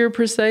easier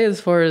per se,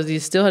 as far as you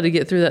still had to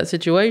get through that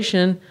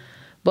situation,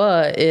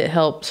 but it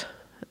helped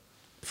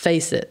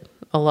face it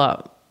a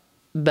lot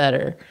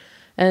better.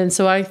 And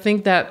so I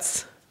think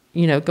that's,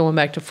 going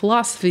back to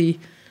philosophy,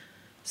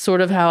 sort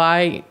of how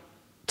I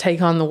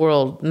take on the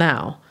world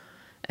now.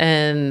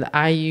 And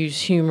I use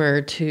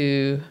humor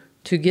to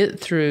get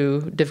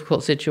through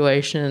difficult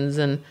situations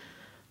and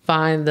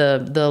find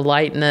the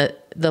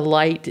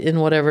light in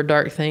whatever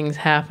dark thing's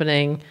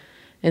happening.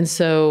 And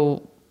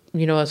so,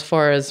 as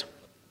far as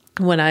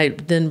when I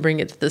then bring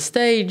it to the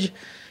stage,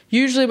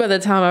 usually by the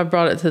time I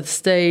brought it to the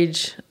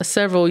stage,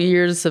 several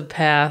years have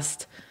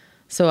passed.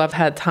 So I've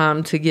had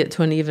time to get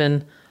to an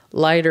even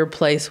lighter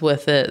place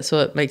with it. So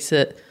it makes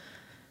it,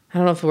 I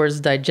don't know if the word's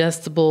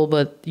digestible,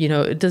 but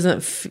it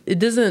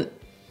doesn't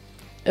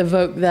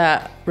evoke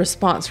that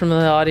response from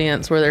the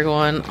audience where they're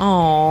going,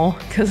 "Aw,"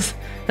 because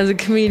as a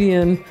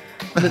comedian,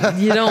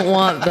 you don't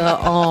want the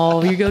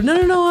 "aw." You go,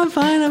 no, I'm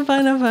fine.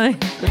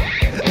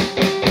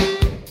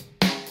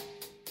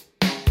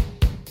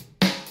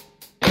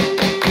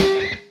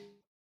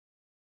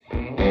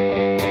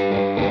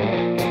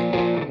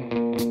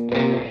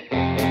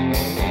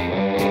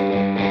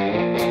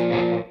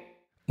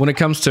 When it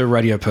comes to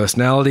radio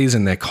personalities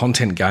and their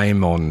content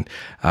game on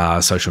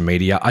social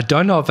media, I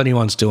don't know if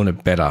anyone's doing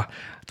it better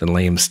than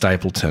Liam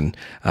Stapleton.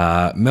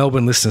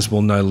 Melbourne listeners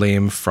will know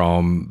Liam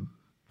from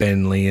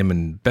Ben, Liam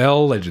and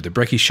Bell. They did the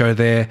Brekkie show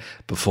there.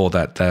 Before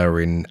that, they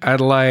were in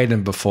Adelaide.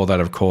 And before that,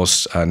 of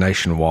course,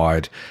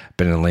 nationwide,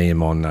 Ben and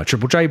Liam on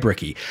Triple J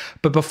Brekkie.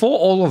 But before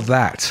all of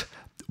that,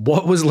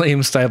 what was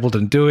Liam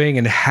Stapleton doing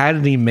and how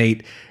did he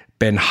meet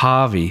Ben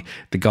Harvey,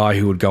 the guy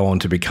who would go on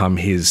to become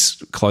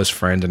his close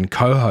friend and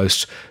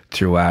co-host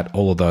throughout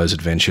all of those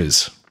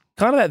adventures?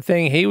 Kind of that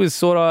thing. He was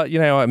sort of,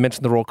 I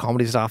mentioned the raw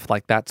comedy stuff,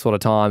 like that sort of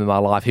time in my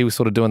life. He was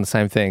sort of doing the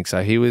same thing.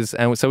 So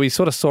we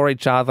sort of saw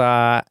each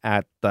other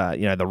at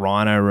the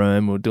Rhino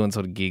Room. We were doing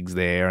sort of gigs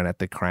there and at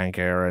the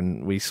Cranker,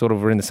 and we sort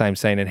of were in the same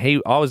scene.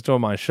 And I was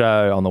doing my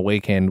show on the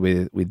weekend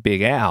with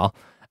Big Al,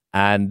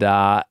 and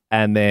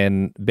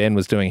then Ben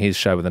was doing his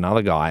show with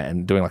another guy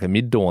and doing like a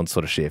mid-dawn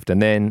sort of shift. And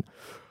then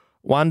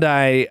one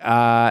day,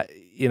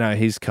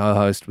 his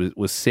co-host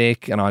was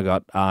sick, and I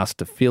got asked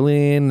to fill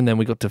in, and then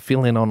we got to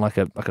fill in on like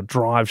a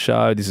drive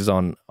show. This is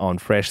on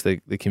Fresh, the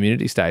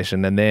community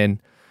station, and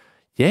then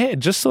we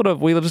just sort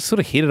of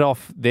hit it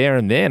off there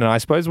and then. And I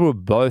suppose we were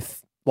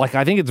both like,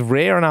 I think it's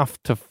rare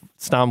enough to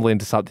stumble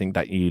into something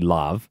that you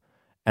love,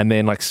 and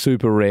then like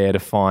super rare to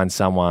find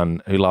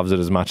someone who loves it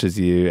as much as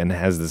you and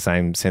has the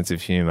same sense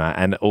of humor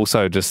and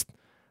also just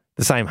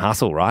the same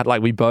hustle, right?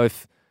 Like we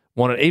both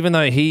wanted, even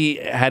though he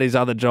had his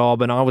other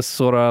job and I was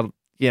sort of,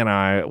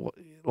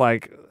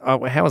 like,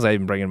 how was I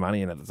even bringing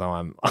money in at the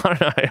time? I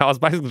don't know. I was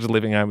basically just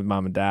living home with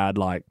mum and dad,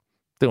 like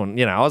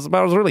doing, I was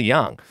really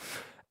young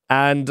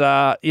and,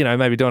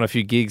 maybe doing a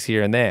few gigs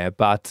here and there.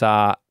 But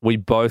we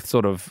both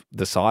sort of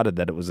decided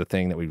that it was a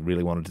thing that we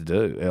really wanted to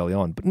do early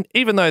on. But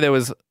even though there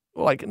was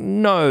like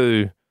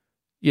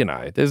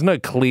there's no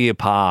clear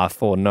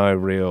path or no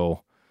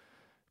real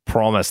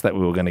promise that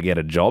we were going to get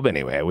a job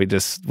anywhere.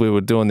 We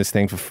were doing this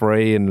thing for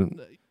free, and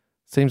it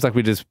seems like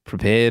we just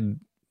prepared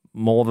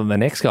more than the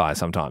next guy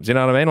sometimes. You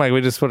know what I mean? Like we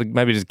just sort of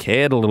maybe just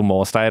cared a little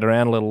more, stayed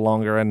around a little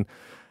longer, and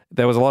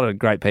there was a lot of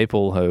great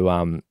people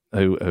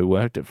who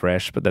worked at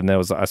Fresh. But then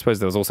I suppose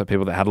there was also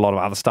people that had a lot of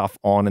other stuff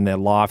on in their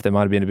life. They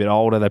might have been a bit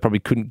older. They probably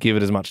couldn't give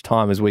it as much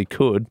time as we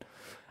could.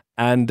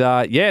 And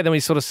then we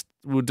sort of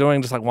were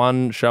doing just like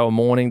one show a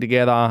morning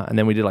together, and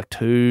then we did like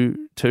two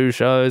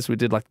shows. We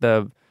did like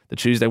the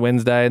Tuesday,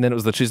 Wednesday, and then it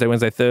was the Tuesday,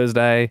 Wednesday,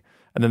 Thursday.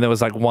 And then there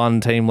was like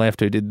one team left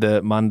who did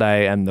the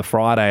Monday and the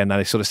Friday, and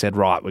they sort of said,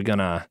 right, we're going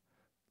to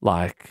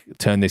like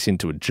turn this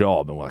into a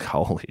job. And we're like,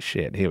 holy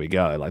shit, here we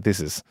go. Like this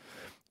is,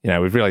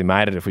 we've really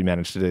made it if we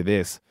manage to do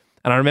this.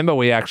 And I remember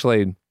we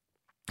actually,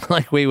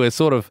 like we were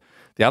sort of,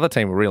 the other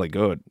team were really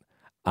good.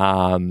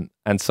 And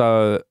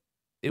so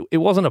it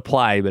wasn't a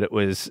play, but it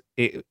was,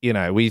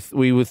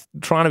 we were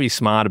trying to be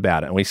smart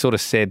about it. And we sort of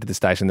said to the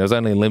station, there was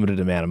only a limited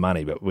amount of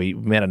money, but we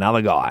met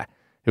another guy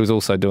who was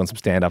also doing some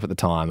stand-up at the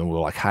time, and we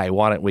were like, hey,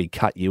 why don't we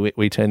cut you?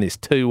 We turn this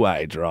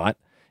 2-wage, right,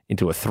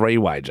 into a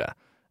 3-wager,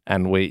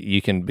 and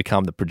you can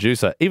become the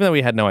producer, even though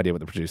we had no idea what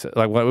the producer,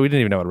 like we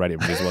didn't even know what a radio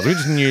producer was. We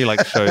just knew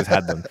like shows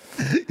had them.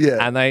 Yeah.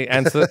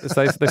 And so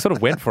they sort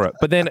of went for it.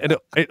 But then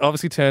it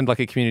obviously turned like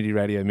a community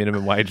radio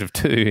minimum wage of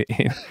 2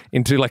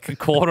 into like a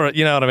quarter,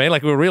 you know what I mean?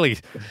 Like we were really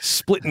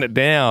splitting it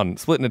down.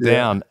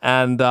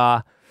 And,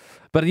 but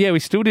yeah, we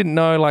still didn't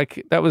know,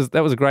 like that was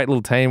a great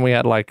little team. We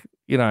had like,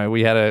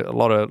 we had a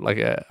lot of like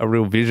a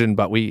real vision,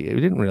 but we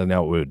didn't really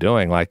know what we were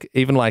doing. Like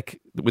even like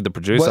with the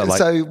producer.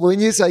 So when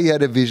you say you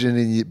had a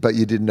vision but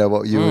you didn't know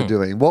what you were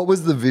doing, what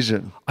was the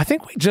vision? I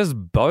think we just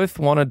both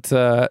wanted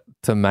to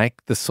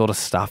make the sort of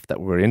stuff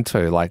that we're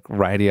into, like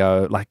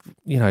radio, like,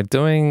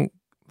 doing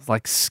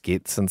like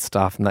skits and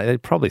stuff. And they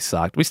probably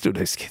sucked. We still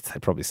do skits. They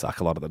probably suck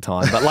a lot of the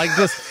time, but like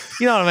just,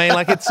 you know what I mean?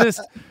 Like it's just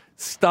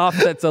stuff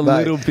that's a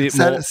little bit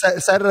more.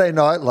 Saturday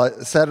Night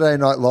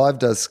Live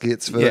does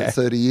skits for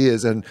 30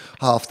 years, and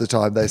half the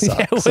time they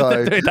suck. It's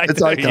okay.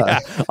 Yeah.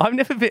 I've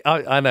never been.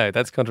 I know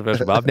that's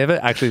controversial, but I've never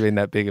actually been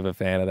that big of a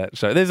fan of that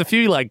show. There's a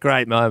few like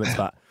great moments,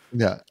 but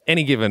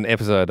any given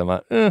episode, I'm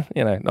like,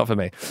 not for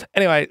me.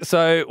 Anyway,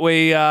 so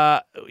we,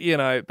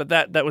 but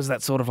that was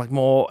that sort of like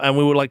more, and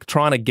we were like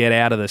trying to get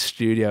out of the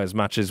studio as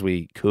much as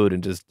we could,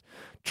 and just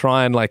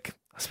try and like,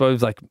 I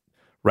suppose like,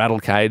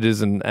 rattle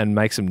cages and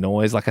make some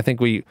noise. Like I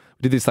think we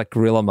did this like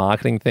guerrilla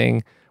marketing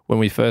thing when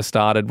we first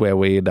started, where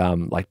we'd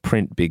like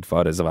print big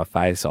photos of our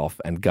face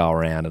off and go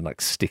around and like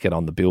stick it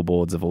on the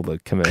billboards of all the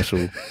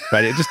commercial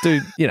radio, just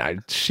do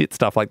shit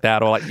stuff like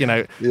that, or like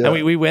and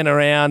we went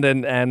around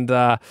and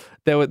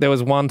there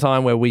was one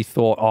time where we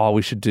thought, oh,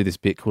 we should do this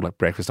bit called like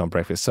Breakfast on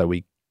Breakfast. So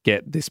we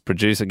get this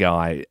producer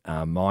guy,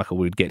 Michael,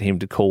 we'd get him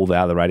to call the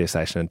other radio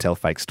station and tell a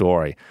fake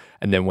story,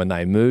 and then when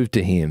they moved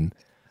to him,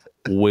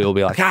 we'll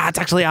be like, it's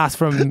actually us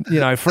from,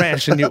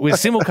 Fresh, and we're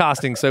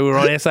simulcasting, so we're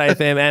on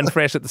SAFM and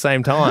Fresh at the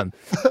same time.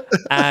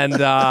 And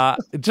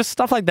just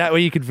stuff like that where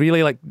you could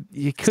really, like,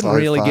 you couldn't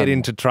really get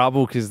into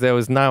trouble because there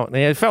was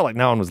it felt like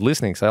no one was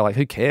listening. So, like,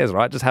 who cares,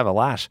 right? Just have a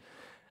lash.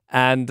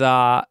 And,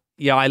 I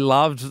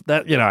loved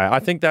that, I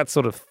think that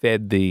sort of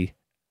fed the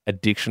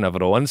addiction of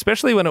it all. And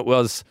especially when it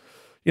was,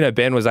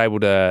 Ben was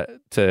able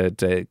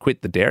to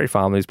quit the dairy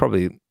farm. He was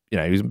probably,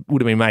 he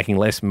would have been making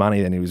less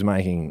money than he was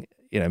making,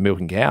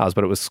 milking cows,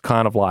 but it was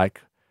kind of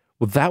like,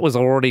 well, that was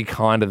already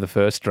kind of the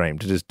first dream,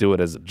 to just do it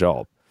as a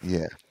job.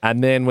 Yeah.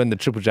 And then when the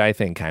Triple J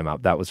thing came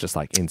up, that was just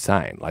like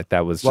insane. Like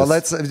that was Well,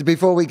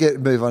 before we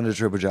move on to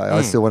Triple J,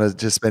 I still want to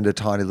just spend a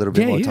tiny little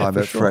bit more time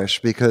at Fresh,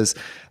 because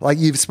like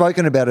you've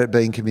spoken about it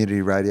being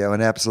community radio,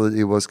 and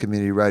absolutely it was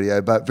community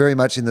radio, but very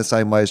much in the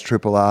same way as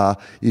Triple R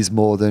is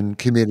more than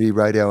community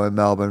radio in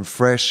Melbourne.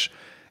 Fresh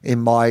in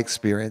my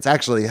experience,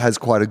 actually has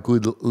quite a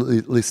good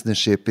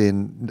listenership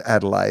in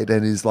Adelaide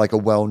and is like a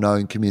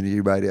well-known community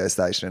radio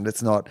station.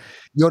 It's not,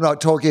 you're not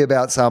talking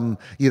about some,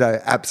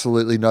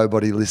 absolutely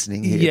nobody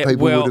listening here. Yeah,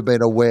 People would have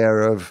been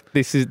aware of.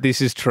 This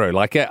is true.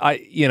 Like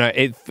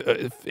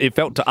it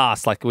felt to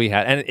us like we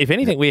had, and if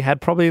anything, we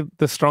had probably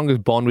the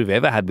strongest bond we've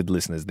ever had with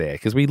listeners there,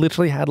 because we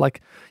literally had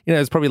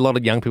there's probably a lot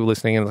of young people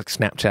listening, and like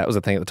Snapchat was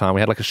a thing at the time.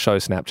 We had like a show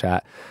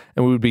Snapchat,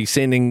 and we would be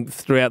sending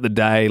throughout the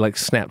day like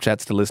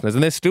Snapchats to listeners,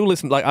 and they're still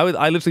listening. Like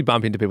I literally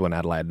bump into people in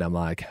Adelaide, and I'm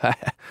like,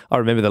 I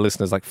remember the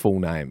listener's like full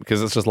name,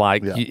 because it's just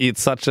like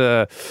it's such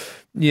a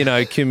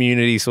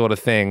community sort of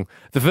thing.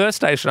 The first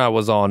station I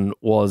was on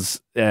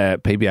was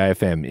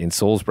PBA-FM in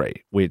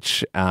Salisbury,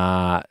 which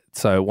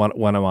so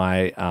one of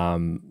my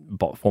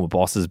former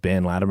bosses,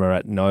 Ben Latimer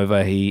at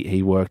Nova,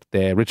 he worked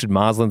there. Richard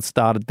Marsland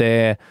started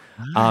there.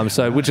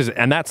 Which is,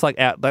 and that's like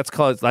out, that's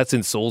close. That's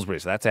in Salisbury,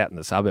 so that's out in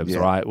the suburbs,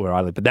 right, where I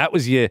live. But that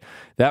was your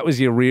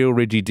real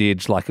Reggie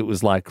Didge. Like it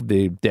was like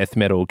the death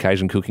metal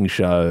Cajun cooking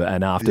show,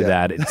 and after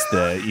that, it's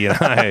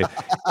the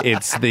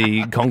it's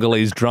the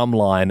Congolese drum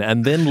line,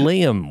 and then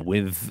Liam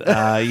with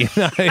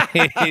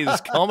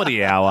his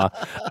comedy hour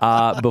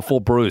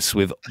before Bruce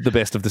with the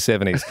best of the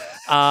 70s.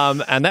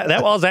 And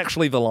that was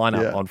actually the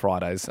lineup on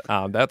Fridays.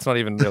 That's not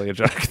even really a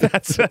joke.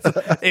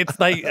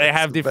 They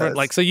have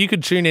different so you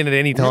could tune in at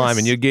any time,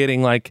 and you're getting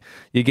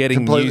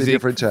completely music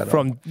different channel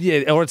from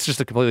or it's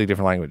just a completely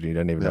different language. You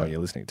don't even know what you're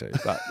listening to.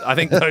 But I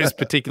think those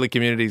particular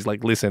communities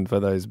listen for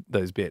those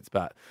bits.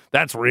 But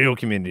that's real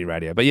community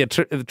radio. But yeah,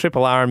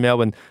 Triple R in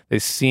Melbourne.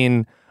 There's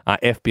Sin,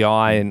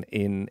 FBI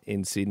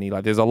in Sydney.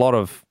 Like there's a lot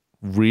of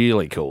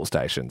really cool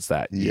stations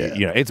that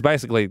it's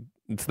basically.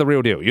 It's the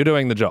real deal. You're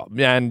doing the job,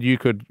 and you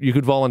could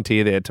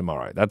volunteer there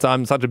tomorrow.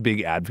 I'm such a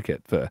big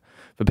advocate for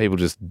people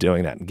just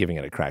doing that and giving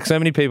it a crack. So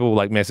many people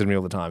message me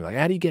all the time, like,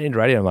 "How do you get into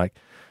radio?" I'm like,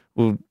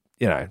 "Well,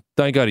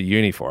 don't go to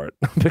uni for it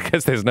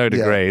because there's no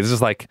degree. It's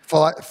just like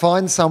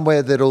find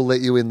somewhere that'll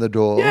let you in the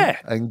door,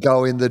 and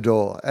go in the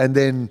door, and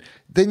then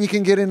you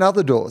can get in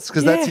other doors,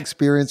 because that's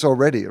experience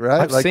already,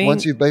 right?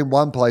 Once you've been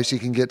one place, you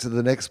can get to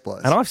the next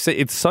place. And I've seen,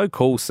 it's so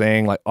cool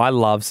seeing, I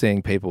love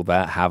seeing people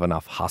that have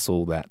enough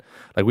hustle that,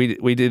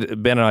 we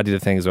did, Ben and I did a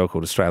thing as well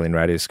called Australian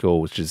Radio School,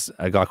 which is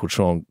a guy called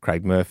Sean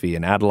Craig Murphy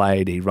in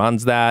Adelaide. He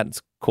runs that. It's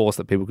a course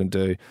that people can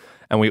do.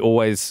 And we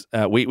always,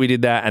 we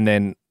did that, and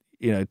then,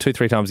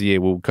 2-3 times a year,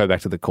 we'll go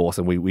back to the course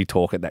and we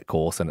talk at that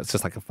course, and it's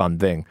just like a fun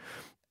thing.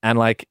 And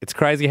it's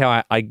crazy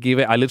how I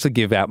literally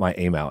give out my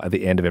email at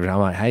the end of every time.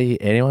 I'm like, hey,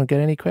 anyone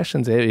got any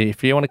questions?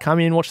 If you want to come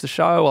in and watch the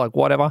show, or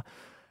whatever.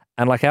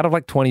 And out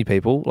of 20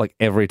 people,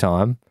 every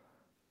time,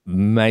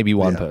 maybe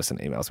one person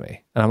emails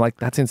me. And I'm like,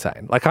 that's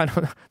insane. They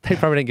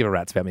probably don't give a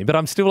rat's about me. But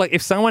I'm still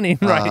if someone in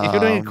radio, if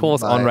you're doing a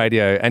course on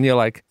radio and you're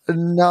like.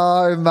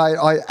 No, mate,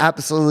 I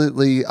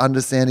absolutely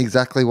understand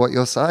exactly what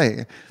you're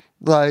saying.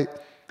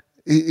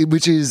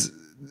 Which is,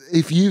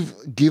 if you've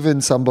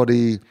given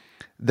somebody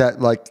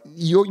that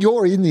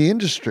you're in the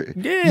industry,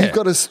 you've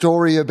got a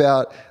story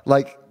about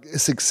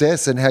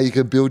success and how you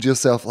can build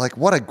yourself.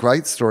 What a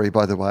great story,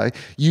 by the way.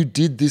 You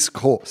did this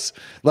course.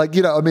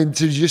 To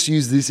just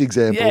use this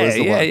example as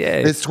the one.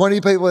 There's 20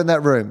 people in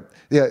that room.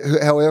 Yeah,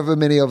 however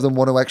many of them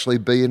want to actually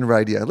be in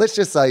radio. Let's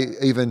just say,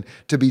 even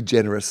to be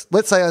generous,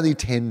 let's say only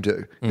 10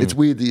 do. It's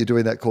weird that you're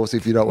doing that course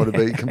if you don't want to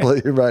be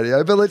completely in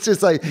radio, but let's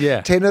just say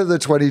 10 of the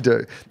 20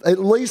 do. At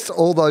least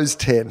all those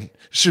 10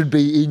 should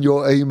be in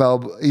your email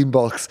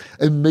inbox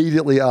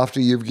immediately after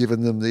you've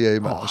given them the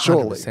email,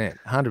 surely.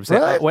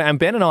 100%. Right? And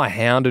Ben and I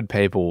hounded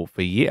people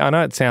for years. I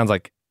know it sounds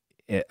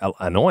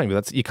annoying,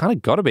 but you kind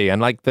of got to be.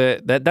 And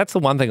that's the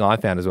one thing I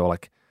found as well,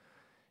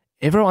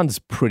 everyone's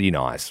pretty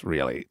nice,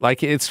 really.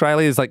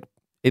 Australia's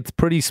it's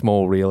pretty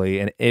small, really,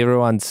 and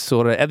everyone's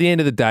sort of, at the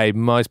end of the day,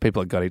 most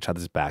people have got each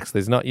other's backs.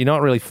 You're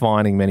not really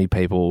finding many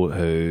people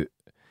who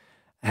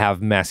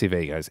have massive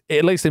egos,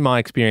 at least in my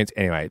experience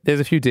anyway. There's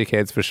a few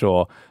dickheads for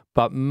sure,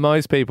 but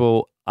most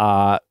people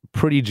are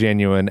pretty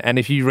genuine. And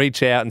if you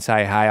reach out and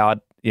say, hey, I'd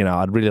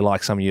really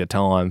like some of your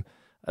time,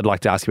 I'd like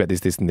to ask you about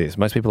this, and this,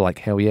 most people are like,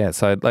 hell yeah.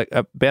 So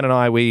Ben and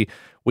I, we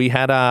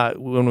had,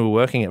 when we were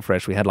working at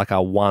Fresh, we had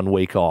our 1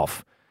 week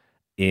off.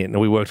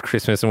 We worked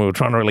Christmas and we were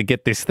trying to really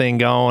get this thing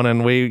going,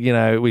 and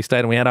we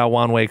stayed and we had our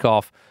 1 week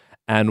off,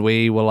 and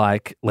we were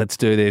like, let's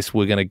do this.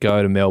 We're going to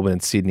go to Melbourne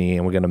and Sydney,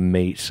 and we're going to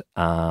meet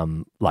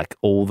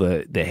all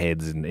the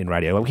heads in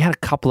radio. We had a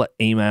couple of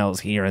emails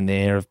here and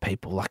there of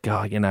people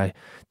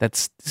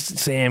that's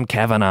Sam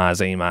Kavanagh's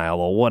email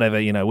or whatever.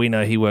 We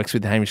know he works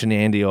with Hamish and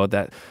Andy, or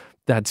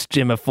that's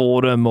Gemma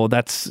Fordham, or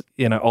that's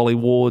Ollie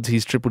Ward's,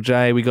 his Triple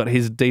J. We got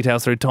his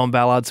details through Tom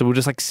Ballard, so we're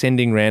just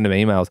sending random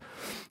emails,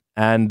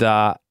 and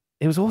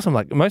it was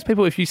awesome. Most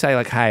people, if you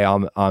say hey,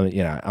 I'm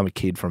a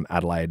kid from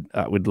Adelaide,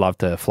 would love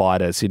to fly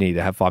to Sydney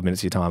to have 5 minutes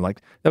of your time.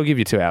 They'll give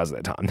you 2 hours of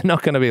their time. They're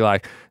not going to be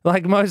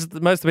most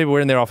of the people were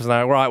in their office and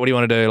they're right, what do you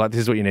want to do?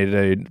 This is what you need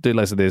to do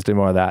less of this, do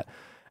more of that.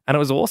 And it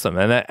was awesome.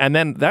 And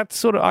then that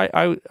sort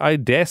of, I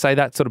dare say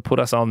that sort of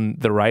put us on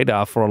the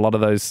radar for a lot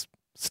of those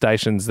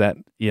stations that,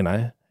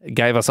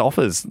 gave us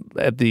offers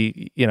at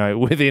the,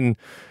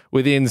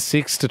 within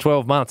 6 to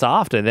 12 months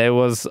after, there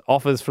was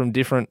offers from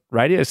different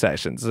radio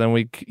stations,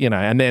 and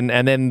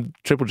and then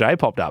Triple J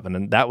popped up,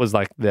 and that was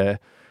like the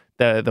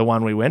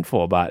one we went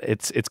for. But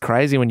it's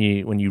crazy when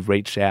you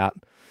reach out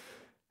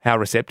how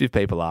receptive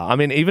people are. I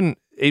mean,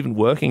 even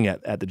working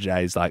at the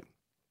Jays, like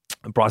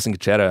Bryce and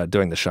Cachetta are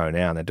doing the show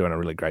now, and they're doing a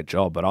really great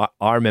job. But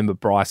I remember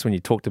Bryce when you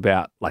talked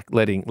about like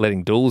letting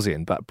duals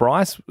in. But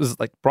Bryce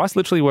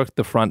literally worked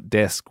the front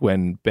desk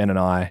when Ben and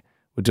I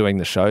were doing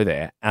the show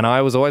there, and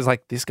I was always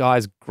like, this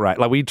guy's great.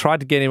 Like, we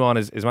tried to get him on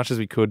as much as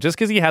we could, just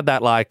because he had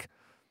that, like,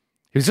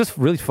 he was just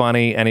really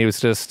funny, and he was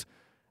just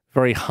a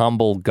very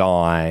humble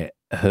guy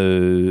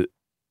who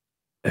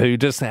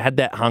just had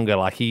that hunger.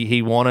 Like,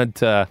 he wanted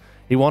to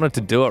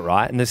do it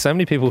right, and there's so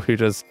many people who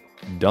just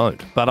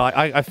don't. But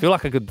I feel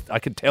like I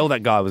could tell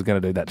that guy was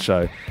going to do that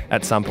show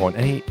at some point,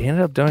 and he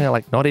ended up doing it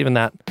like not even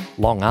that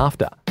long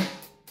after.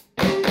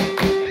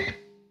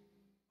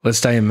 Let's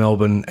stay in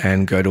Melbourne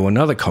and go to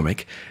another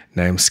comic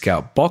named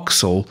Scout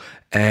Boxall.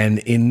 And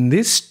in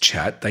this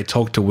chat, they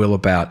talked to Will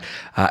about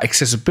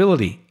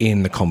accessibility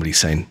in the comedy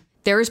scene.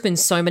 There has been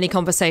so many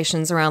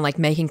conversations around like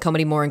making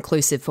comedy more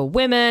inclusive for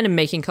women and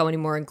making comedy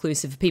more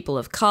inclusive for people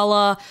of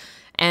colour.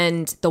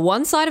 And the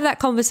one side of that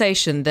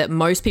conversation that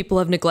most people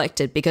have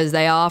neglected, because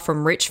they are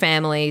from rich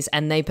families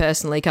and they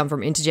personally come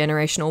from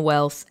intergenerational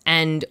wealth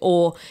and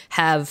or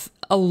have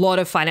a lot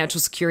of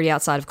financial security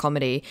outside of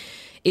comedy,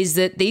 is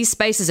that these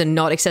spaces are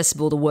not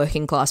accessible to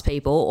working class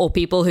people or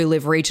people who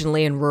live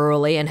regionally and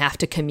rurally and have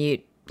to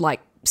commute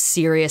like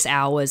serious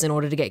hours in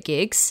order to get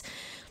gigs.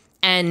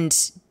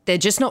 And they're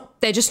just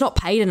not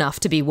paid enough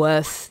to be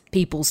worth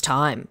people's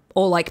time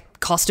or like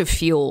cost of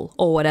fuel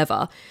or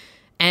whatever.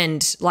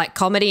 And like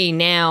comedy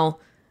now,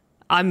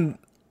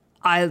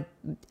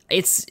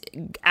 it's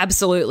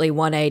absolutely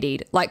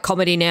 180'd. Like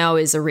comedy now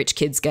is a rich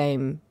kid's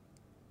game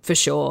for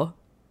sure.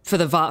 For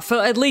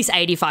at least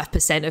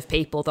 85% of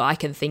people that I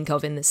can think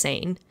of in the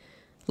scene.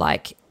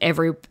 Like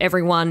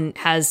everyone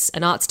has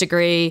an arts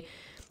degree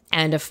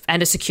and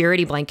a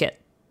security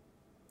blanket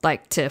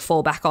like to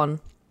fall back on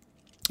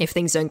if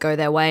things don't go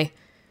their way.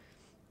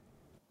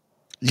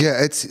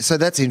 Yeah, so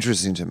that's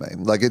interesting to me.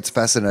 Like, it's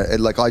fascinating.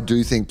 Like, I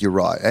do think you're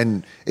right.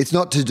 And it's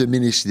not to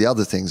diminish the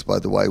other things, by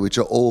the way, which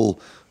are all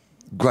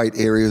great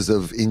areas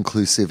of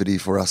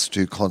inclusivity for us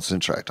to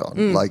concentrate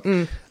on. But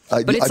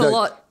it's a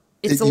lot.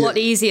 It's a lot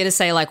easier to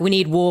say, like, we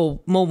need more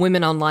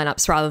women on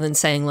lineups rather than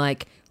saying,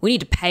 like, we need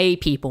to pay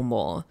people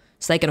more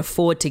so they can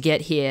afford to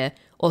get here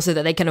or so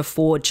that they can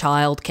afford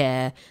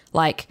childcare.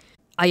 Like,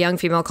 a young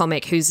female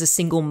comic who's a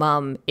single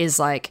mum is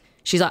like,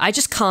 she's like, I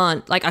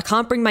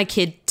can't bring my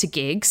kid to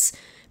gigs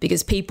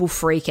because people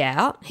freak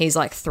out. He's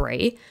like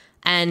 3.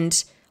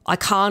 And I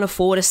can't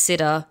afford a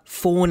sitter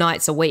 4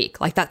 nights a week.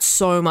 Like, that's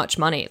so much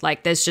money.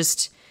 Like, there's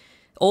just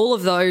all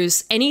of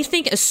those,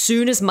 anything, as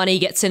soon as money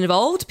gets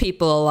involved,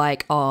 people are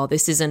like, oh,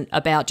 this isn't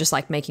about just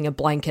like making a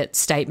blanket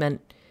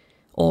statement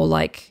or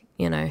like,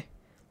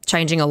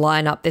 changing a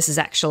lineup. This is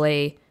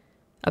actually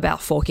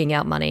about forking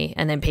out money,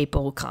 and then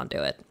people can't do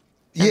it.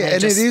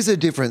 And it is a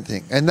different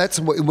thing. And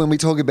that's when we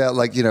talk about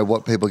like,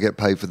 what people get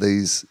paid for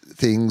these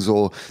things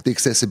or the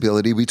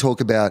accessibility, we talk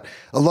about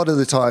a lot of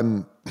the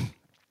time,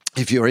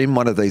 if you're in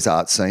one of these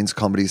art scenes,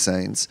 comedy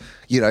scenes,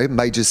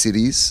 major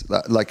cities,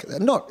 like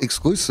not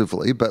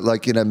exclusively, but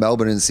like,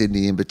 Melbourne and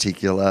Sydney in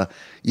particular,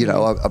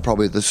 are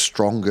probably the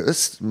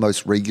strongest,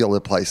 most regular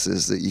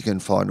places that you can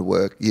find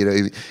work,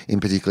 in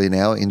particularly in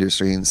our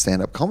industry in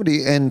stand-up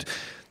comedy. And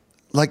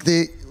like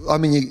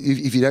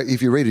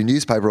if you read a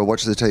newspaper or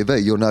watch the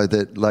TV, you'll know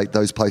that like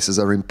those places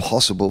are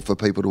impossible for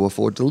people to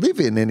afford to live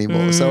in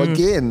anymore. So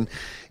again,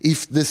 to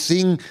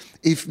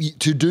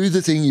do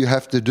the thing you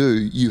have to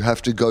do, you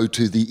have to go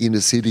to the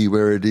inner city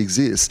where it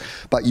exists,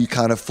 but you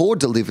can't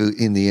afford to live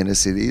in the inner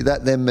city.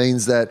 That then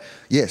means that,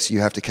 yes, you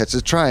have to catch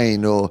a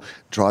train or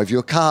drive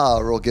your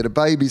car or get a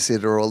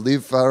babysitter or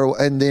live far,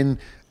 and then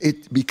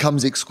it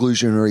becomes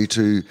exclusionary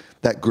to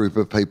that group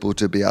of people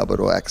to be able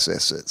to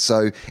access it.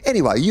 So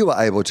anyway, you were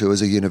able to,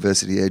 as a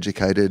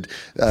university-educated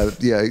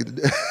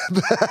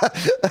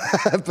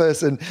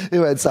person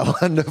who had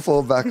someone to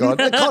fall back on,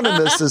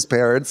 economists as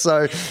parents,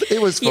 so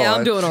it was fine. Yeah,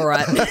 I'm doing all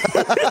right.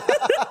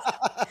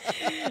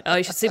 Oh,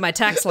 you should see my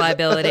tax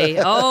liability.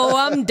 Oh,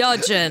 I'm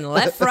dodging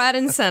left, right,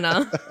 and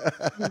center.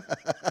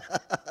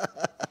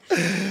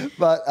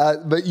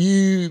 But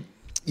you...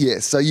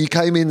 Yes, so you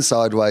came in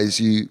sideways.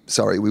 We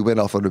went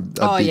off on a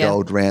big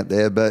old rant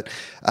there, but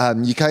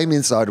you came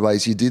in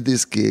sideways. You did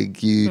this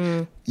gig.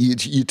 You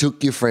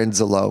took your friends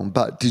along,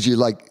 but did you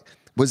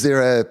was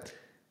there a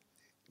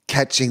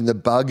catching the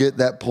bug at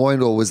that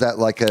point, or was that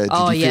like did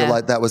you feel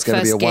like that was going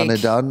to be a one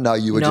and done? No,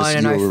 you were you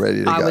were ready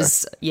to go.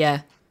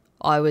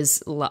 I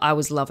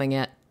was loving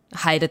it.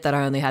 Hated that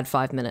I only had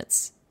 5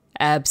 minutes.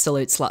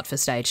 Absolute slut for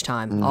stage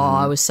time. Oh,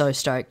 I was so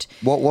stoked.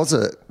 What was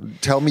it?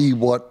 Tell me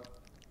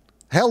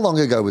how long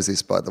ago was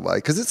this, by the way?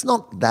 Because it's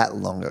not that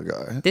long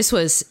ago. This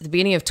was the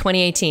beginning of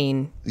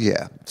 2018.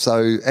 Yeah.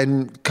 So,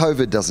 and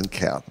COVID doesn't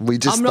count. I'm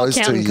not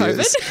counting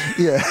COVID.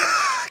 Yeah.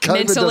 COVID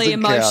mentally,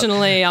 doesn't count.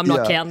 emotionally, I'm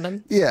not Yeah. counting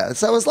them. Yeah,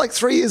 so it was like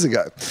 3 years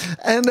ago.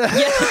 And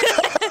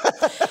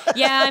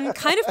Yeah, I'm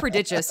kind of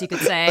prodigious, you could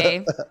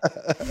say.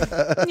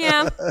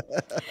 Yeah.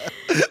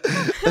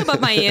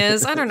 Above my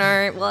ears. I don't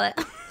know. What?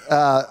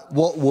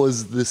 what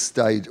was the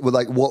stage? Well,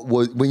 like, what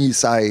was when you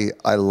say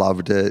I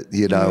loved it?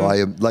 You know, I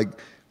am like.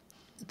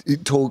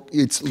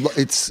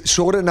 It's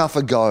short enough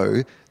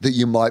ago that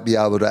you might be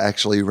able to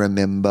actually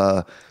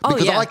remember,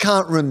 because I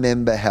can't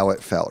remember how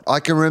it felt. I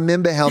can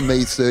remember how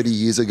me 30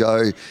 years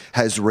ago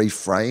has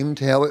reframed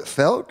how it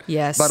felt.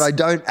 Yes. But I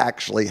don't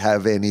actually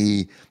have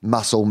any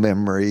muscle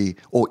memory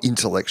or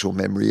intellectual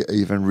memory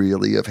even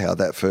really of how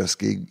that first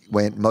gig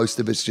went. Most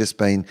of it's just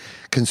been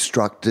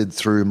constructed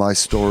through my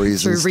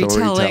stories and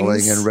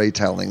storytelling and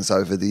retellings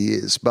over the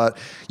years. But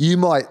you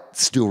might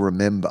still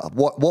remember.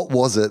 What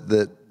was it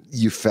that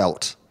you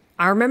felt?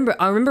 I remember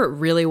it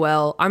really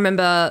well. I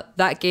remember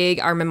that gig.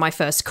 I remember my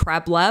first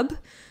Crab Lab.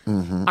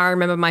 Mm-hmm. I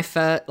remember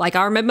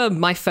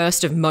my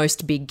first of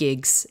most big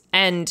gigs.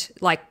 And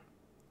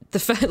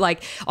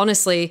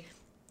honestly,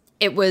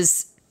 it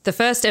was the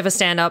first ever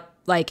stand-up,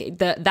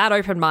 that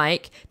open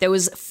mic. There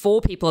was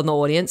 4 people in the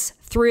audience.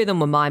 3 of them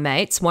were my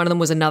mates. One of them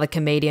was another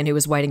comedian who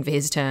was waiting for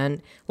his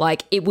turn.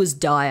 It was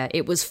dire.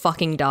 It was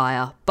fucking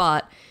dire.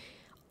 But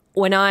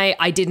when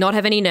I did not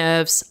have any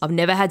nerves. I've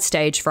never had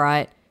stage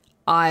fright.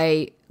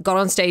 I got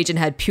on stage and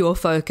had pure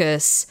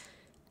focus,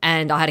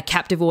 and I had a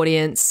captive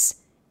audience.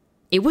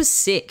 It was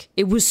sick.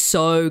 It was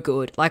so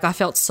good. I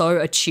felt so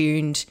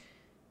attuned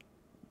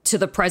to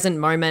the present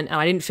moment, and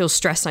I didn't feel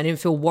stressed. I didn't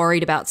feel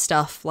worried about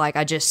stuff.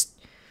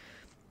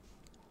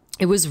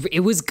 It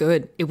was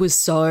good. It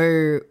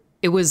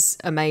was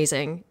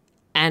amazing.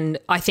 And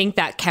I think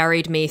that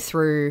carried me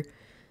through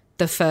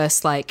the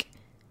first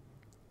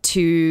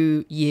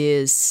 2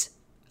 years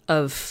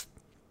of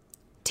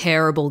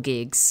terrible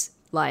gigs.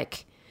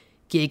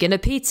 Gig in a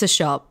pizza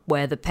shop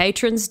where the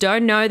patrons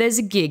don't know there's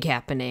a gig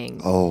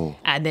happening. Oh.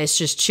 And there's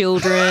just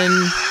children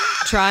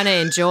trying to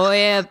enjoy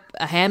a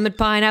hammered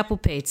pineapple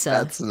pizza.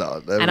 That's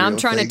not a And I'm real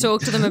trying thing. to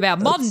talk to them about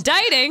modern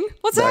dating.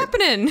 What's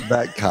happening?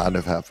 That can't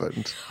have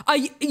happened.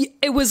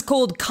 It was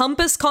called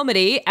Compass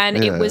Comedy,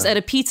 and it was at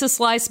a pizza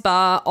slice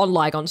bar on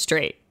Lygon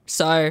Street.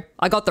 So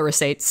I got the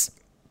receipts.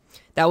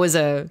 That was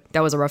a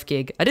rough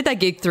gig. I did that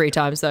gig 3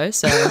 times though,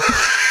 so what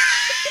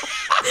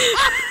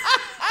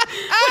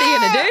are you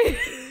gonna do?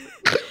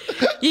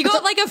 You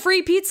got a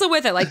free pizza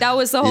with it. That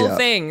was the whole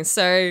thing.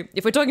 So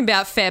if we're talking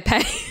about fair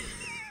pay,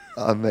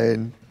 I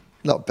mean,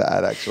 not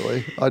bad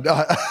actually.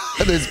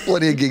 There's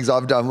plenty of gigs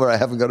I've done where I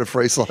haven't got a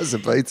free slice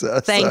of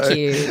pizza. Thank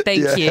you.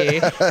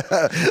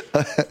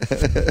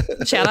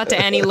 Shout out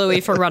to Annie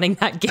Louie for running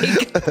that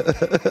gig.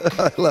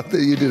 I love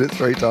that you did it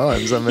 3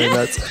 times. I mean,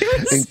 that's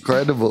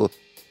incredible.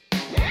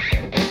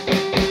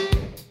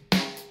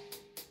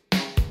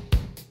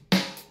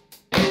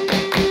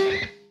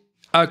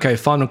 Okay,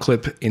 final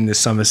clip in this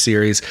summer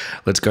series.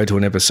 Let's go to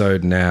an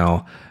episode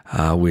now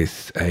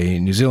with a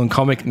New Zealand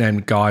comic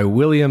named Guy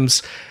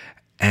Williams.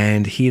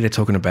 And here they're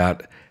talking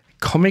about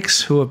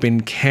comics who have been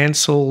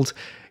cancelled,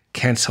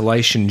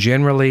 cancellation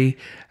generally.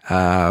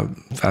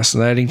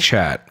 Fascinating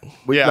chat.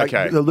 Yeah,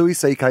 okay. The Louis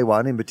C.K.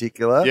 one in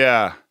particular.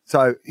 Yeah.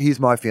 So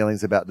here's my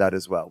feelings about that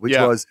as well, which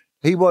was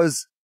he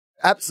was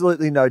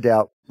absolutely no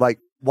doubt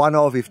one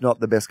of, if not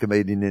the best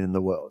comedian in the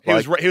world. He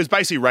was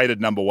basically rated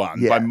number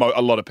 1 by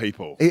a lot of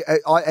people.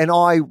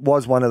 I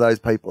was one of those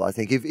people, I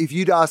think. If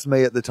you'd asked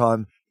me at the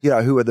time,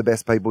 who are the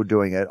best people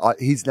doing it,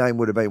 his name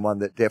would have been one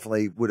that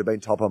definitely would have been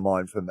top of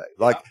mind for me.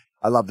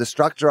 I loved the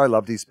structure. I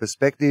loved his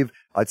perspective.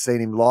 I'd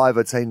seen him live.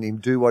 I'd seen him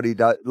do what he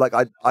does.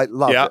 I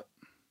loved it.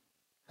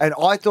 And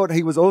I thought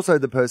he was also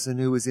the person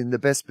who was in the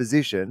best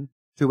position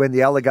to, when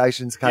the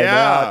allegations came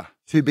out,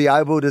 to be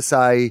able to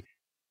say,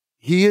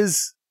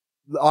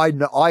 I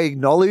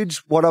acknowledge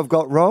what I've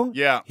got wrong.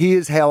 Yeah.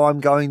 Here's how I'm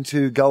going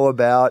to go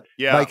about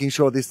making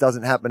sure this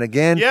doesn't happen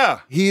again. Yeah.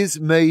 Here's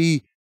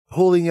me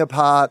pulling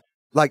apart.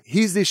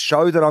 Here's this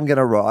show that I'm going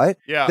to write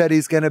that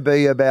is going to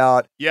be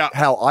about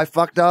how I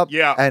fucked up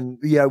and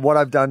what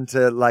I've done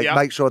to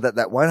make sure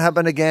that won't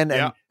happen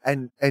again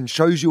and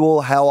shows you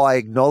all how I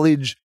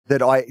acknowledge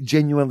that I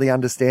genuinely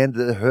understand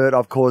the hurt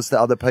I've caused to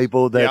other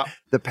people, that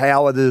the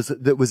power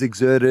that was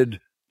exerted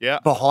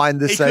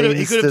behind the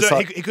scenes.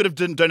 He could have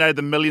donated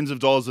the millions of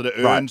dollars that it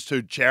earned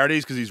to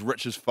charities because he's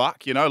rich as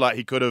fuck, he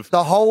could have.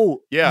 The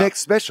whole next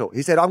special.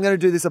 He said, I'm going to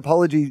do this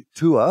apology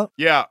tour.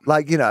 Yeah.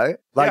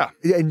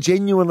 And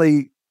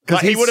genuinely,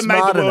 because he would have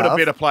made the world a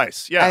better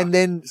place. Yeah. And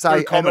then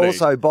say, and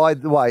also, by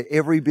the way,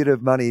 every bit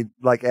of money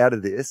out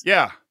of this.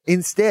 Yeah.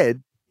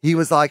 Instead, he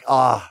was like,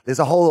 there's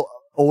a whole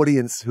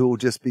audience who will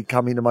just be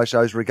coming to my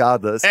shows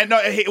regardless. And no,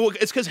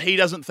 it's because he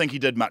doesn't think he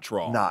did much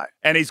wrong. No,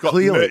 and he's got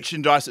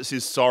merchandise that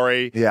says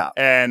sorry. Yeah,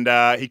 and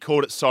he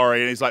called it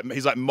sorry, and he's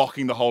like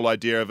mocking the whole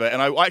idea of it.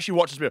 And I actually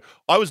watched this video.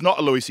 I was not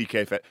a Louis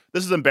C.K. fan.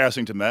 This is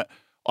embarrassing to admit.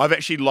 I've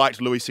actually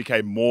liked Louis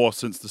C.K. more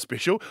since the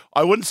special.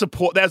 I wouldn't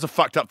support. That's a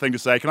fucked up thing to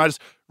say. Can I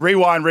just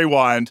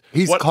rewind?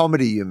 He's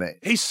comedy, you mean?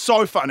 He's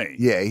so funny.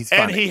 Yeah, he's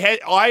funny. And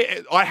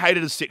I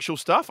hated his sexual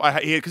stuff.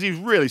 Because he was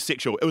really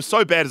sexual. It was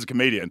so bad as a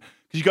comedian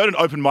because you go to an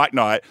open mic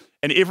night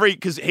and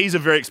because he's a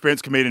very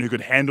experienced comedian who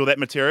could handle that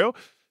material.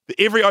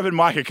 Every open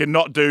micer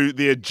cannot do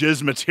their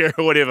jizz material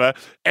or whatever,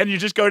 and you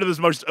just go to this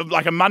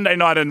like a Monday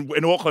night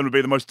in Auckland would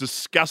be the most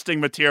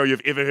disgusting material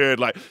you've ever heard.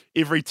 Like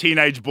every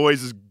teenage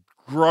boy's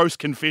gross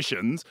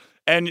confessions,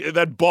 and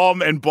they'd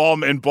bomb and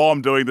bomb and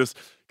bomb doing this.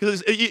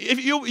 Because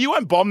if you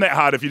won't bomb that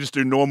hard if you just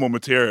do normal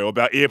material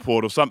about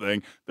airport or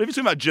something. But if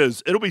you're talking about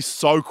jizz, it'll be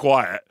so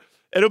quiet.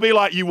 It'll be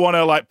like you want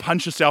to like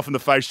punch yourself in the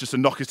face just to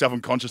knock yourself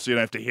unconscious so you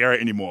don't have to hear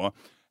it anymore.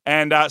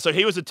 And so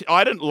he was.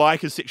 I didn't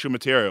like his sexual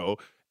material.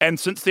 And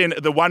since then,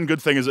 the one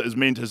good thing is it has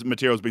meant his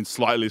material has been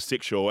slightly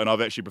sexual, and I've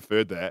actually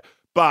preferred that.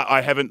 But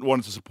I haven't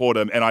wanted to support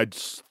him, and I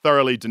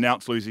thoroughly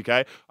denounce Louis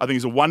C.K. I think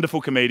he's a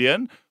wonderful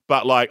comedian,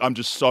 but like I'm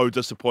just so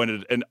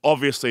disappointed. And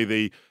obviously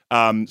the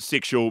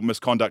sexual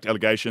misconduct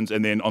allegations,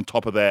 and then on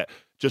top of that,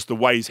 just the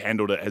way he's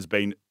handled it has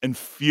been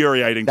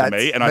infuriating to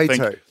me. And I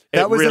think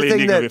it really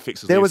negatively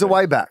affects his There was a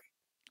way back.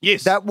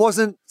 Yes. That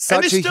wasn't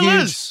such a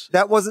huge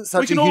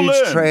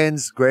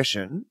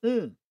transgression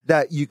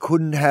that you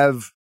couldn't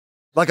have.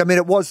 Like, I mean,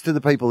 it was to the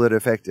people that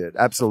affected.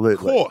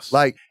 Absolutely. Of course.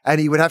 Like, and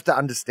he would have to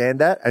understand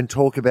that and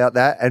talk about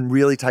that and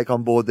really take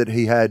on board that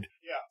he had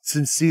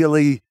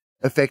sincerely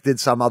affected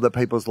some other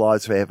people's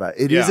lives forever.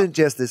 It isn't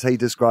just as he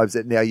describes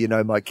it, now you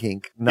know my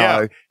kink.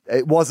 No,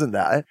 it wasn't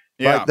that.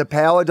 Yeah. Like, the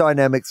power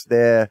dynamics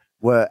there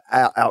were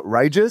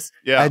outrageous.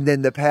 Yeah. And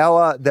then the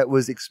power that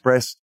was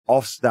expressed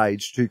off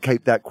stage to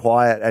keep that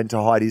quiet and to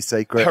hide his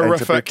secret and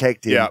to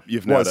protect him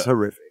was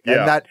horrific.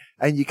 Yeah.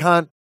 And you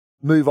can't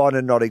move on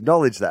and not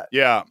acknowledge that.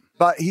 Yeah.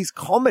 But his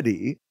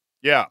comedy,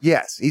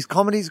 yes, his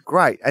comedy's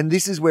great. And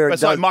this is where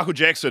it's like Michael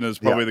Jackson is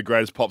probably the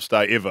greatest pop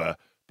star ever,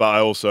 but I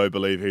also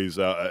believe he's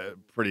a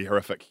pretty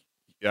horrific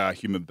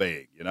human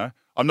being, you know?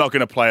 I'm not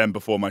going to play him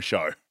before my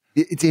show.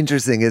 It's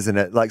interesting, isn't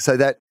it? Like, so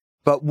that,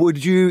 but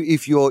would you,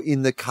 if you're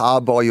in the car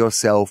by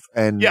yourself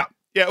and... Yeah,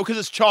 because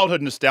it's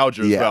childhood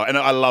nostalgia as well, and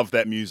I love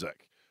that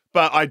music.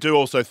 But I do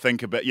also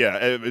think about,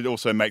 it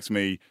also makes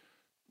me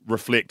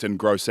reflect and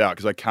gross out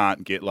because I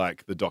can't get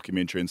like the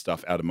documentary and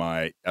stuff out of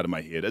my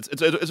head.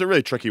 It's a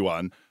really tricky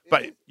one,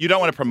 but you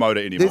don't want to promote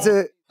it anymore.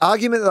 There's an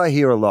argument that I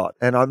hear a lot,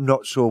 and I'm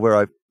not sure where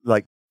I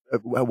like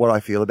what I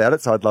feel about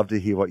it. So I'd love to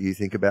hear what you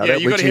think about it. Yeah,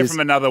 you got to hear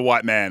from another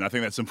white man. I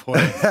think that's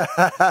important.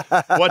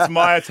 What's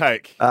my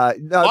take?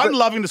 I'm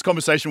loving this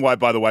conversation,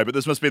 by the way, but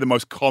this must be the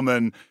most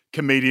common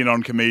comedian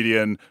on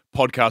comedian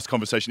podcast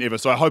conversation ever.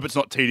 So I hope it's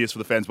not tedious for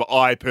the fans, but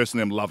I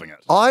personally am loving it.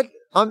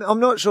 I'm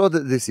not sure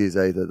that this is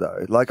either,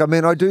 though. Like, I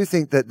mean, I do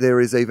think that there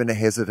is even a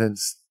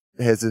hesitancy,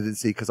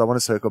 because I want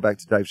to circle back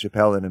to Dave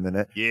Chappelle in a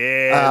minute.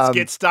 Yeah, let's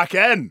get stuck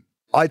in.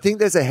 I think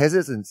there's a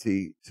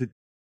hesitancy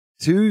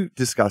to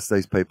discuss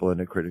these people in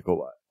a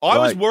critical way. I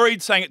was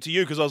worried saying it to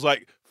you because I was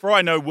like, for all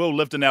I know, Will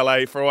lived in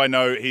LA. For all I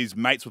know, he's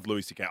mates with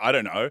Louis C.K. I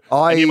don't know.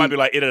 And you might be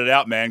like, edit it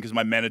out, man, because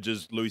my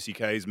manager's Louis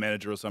C.K.'s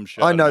manager or some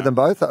shit. I know them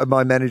both.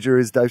 My manager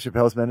is Dave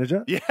Chappelle's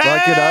manager. Yes!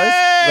 Like, you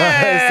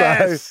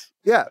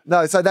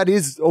know. So that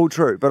is all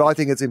true. But I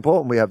think it's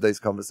important we have these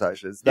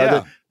conversations.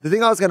 Now, the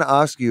thing I was going to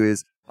ask you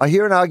is, I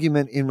hear an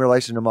argument in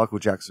relation to Michael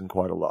Jackson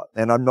quite a lot,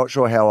 and I'm not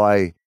sure how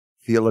I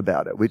feel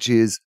about it, which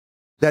is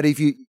that if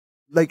you,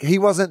 like, he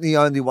wasn't the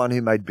only one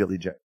who made Billie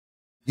Jean.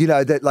 You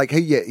know, that like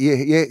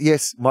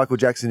yes, Michael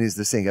Jackson is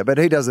the singer, but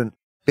he doesn't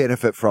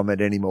benefit from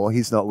it anymore.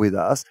 He's not with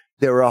us.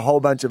 There are a whole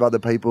bunch of other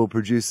people,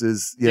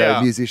 producers,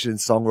 know,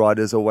 musicians,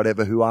 songwriters or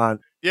whatever, who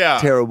aren't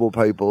terrible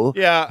people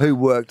who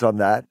worked on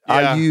that.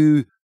 Are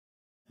you,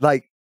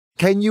 like,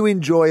 can you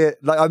enjoy it?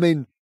 Like, I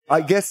mean,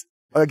 I guess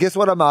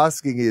what I'm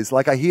asking is,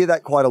 like, I hear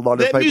that quite a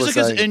lot of people saying. That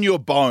music is in your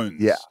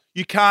bones. Yeah.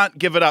 You can't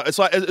give it up. It's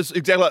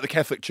exactly like the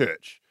Catholic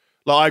Church.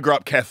 Like, I grew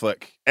up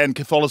Catholic, and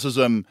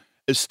Catholicism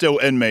is still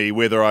in me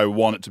whether I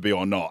want it to be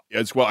or not.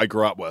 It's what I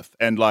grew up with.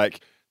 And,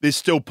 like, there's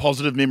still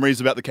positive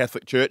memories about the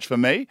Catholic Church for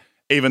me,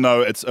 even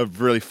though it's a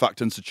really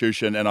fucked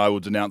institution, and I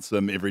will denounce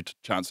them every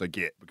chance I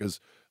get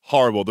because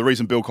horrible. The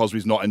reason Bill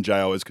Cosby's not in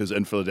jail is because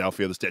in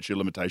Philadelphia, the statute of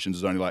limitations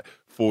is only like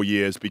 4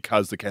 years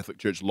because the Catholic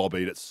Church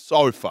lobbied. It's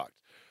so fucked.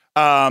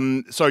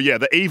 So yeah,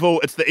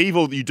 it's the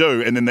evil you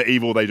do, and then the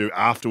evil they do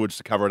afterwards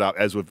to cover it up,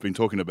 as we've been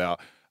talking about.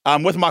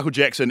 With Michael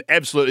Jackson,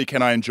 absolutely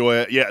can I enjoy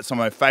it? Yeah, it's some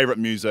of my favorite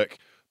music.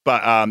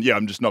 But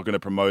I'm just not going to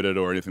promote it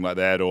or anything like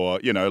that,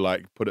 or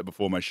like put it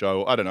before my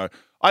show. I don't know.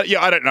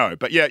 I don't know.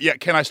 But yeah,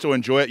 can I still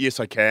enjoy it? Yes,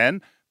 I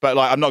can. But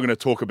like, I'm not going to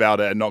talk about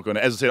it and not going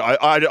to. As I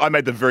said, I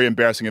made the very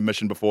embarrassing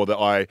admission before that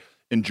I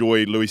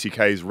enjoyed Louis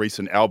C.K.'s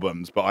recent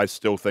albums, but I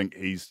still think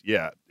he's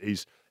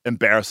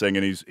embarrassing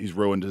and he's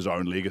ruined his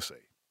own legacy.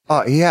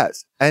 Oh, he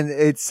has, and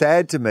it's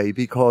sad to me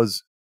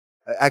because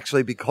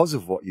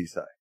of what you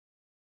say,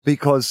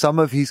 because some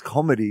of his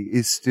comedy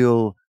is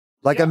still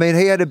like. I mean,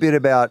 he had a bit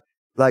about,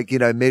 like,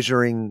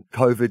 measuring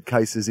COVID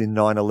cases in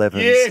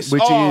 9/11, yes.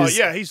 which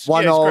is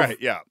one of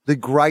the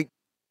great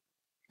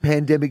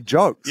pandemic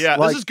jokes. Yeah,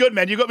 this is good,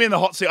 man. You got me in the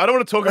hot seat. I don't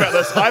want to talk about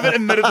this. I haven't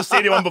admitted this to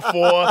anyone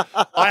before.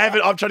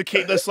 I'm trying to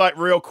keep this like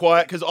real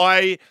quiet because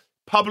I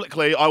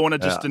want to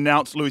just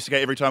denounce Louis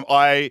C.K. every time.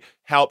 I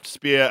helped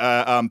spear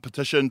a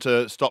petition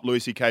to stop Louis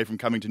C.K. from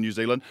coming to New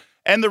Zealand.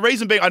 And the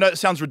reason being, I know it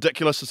sounds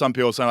ridiculous to some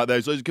people saying like,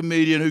 there's a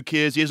comedian, who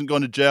cares? He hasn't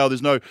gone to jail.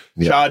 There's no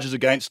charges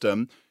against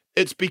him.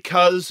 It's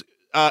because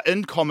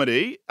in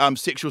comedy,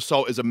 sexual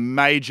assault is a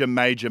major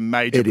problem. It's a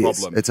major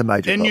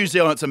problem. In New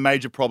Zealand, it's a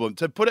major problem.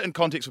 To put it in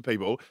context for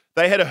people,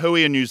 they had a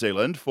hui in New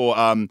Zealand for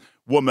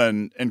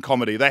women in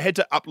comedy. They had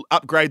to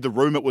upgrade the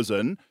room it was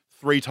in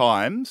 3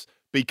 times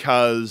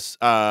because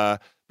the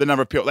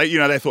number of people,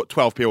 they thought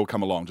 12 people would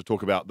come along to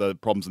talk about the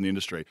problems in the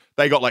industry.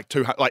 They got like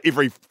 200, like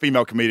every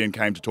female comedian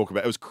came to talk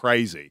about it. It was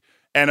crazy.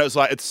 And it was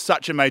like, it's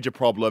such a major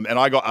problem. And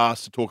I got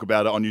asked to talk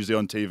about it on New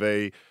Zealand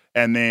TV.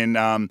 And then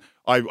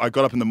I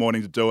got up in the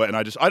morning to do it, and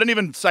I didn't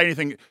even say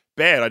anything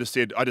bad. I just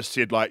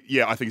said like,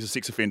 yeah, I think he's a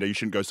sex offender. You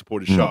shouldn't go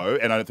support his show,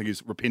 and I don't think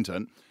he's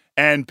repentant.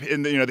 And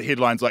the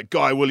headlines like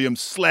Guy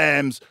Williams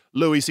slams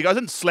Louis C.K. I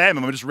didn't slam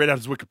him. I just read out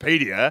his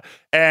Wikipedia,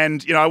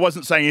 and I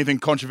wasn't saying anything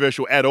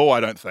controversial at all.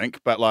 I don't think,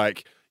 but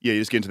like, yeah,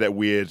 you just get into that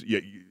weird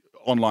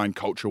online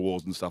culture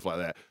wars and stuff like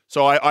that.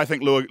 So I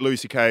think Louis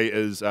C.K.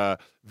 is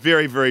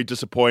very, very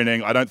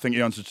disappointing. I don't think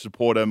anyone should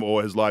support him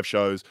or his live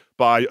shows,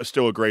 but I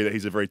still agree that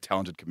he's a very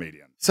talented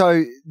comedian.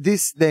 So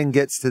this then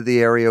gets to the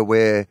area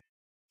where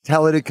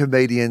talented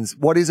comedians,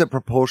 what is a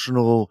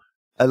proportional,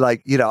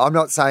 I'm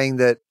not saying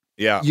that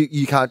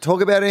you can't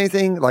talk about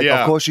anything. Like,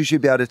 of course you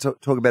should be able to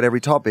talk about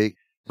every topic,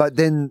 but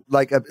then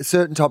like a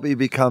certain topic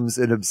becomes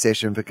an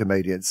obsession for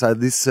comedians. So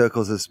this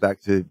circles us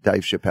back to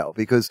Dave Chappelle,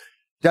 because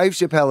Dave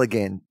Chappelle,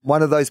 again,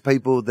 one of those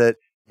people that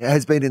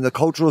has been in the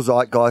cultural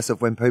zeitgeist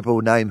of when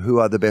people name who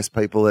are the best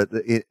people at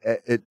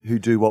who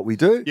do what we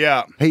do.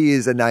 Yeah. He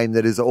is a name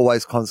that is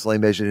always constantly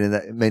mentioned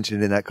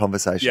in that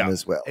conversation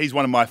as well. He's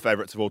one of my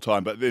favorites of all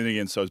time, but then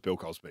again, so is Bill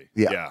Cosby.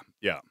 Yeah.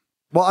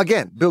 Well,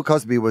 again, Bill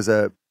Cosby was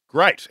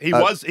great. He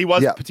was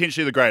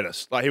potentially the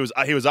greatest. Like he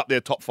was up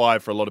there top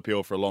 5 for a lot of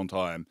people for a long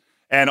time.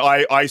 And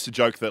I used to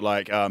joke that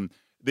like there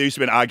used to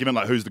be an argument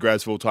like who's the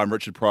greatest of all time,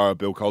 Richard Pryor or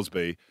Bill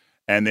Cosby.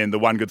 And then the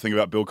one good thing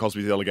about Bill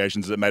Cosby's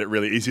allegations is it made it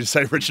really easy to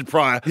say Richard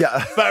Pryor.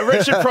 Yeah. But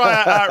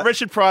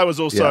Richard Pryor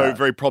was also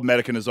very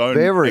problematic in his own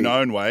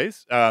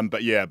ways. There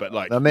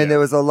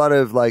was a lot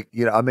of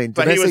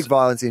domestic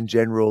violence in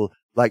general,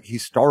 like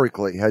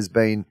historically has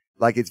been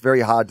like, it's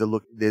very hard to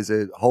look. There's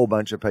a whole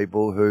bunch of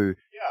people who,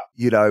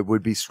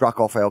 would be struck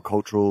off our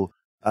cultural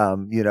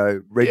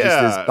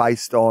registers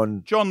based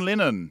on John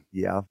Lennon.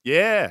 Yeah.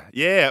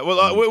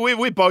 Well,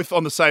 we're both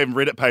on the same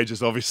Reddit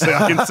pages, obviously.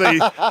 I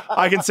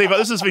can see, but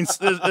this has been,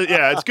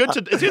 it's good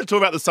to talk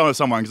about this with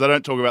someone because I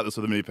don't talk about this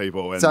with many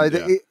people. And, so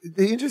the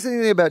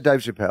interesting thing about Dave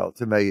Chappelle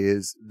to me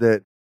is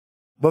that,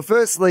 well,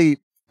 firstly,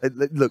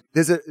 look,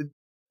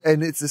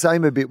 and it's the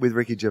same a bit with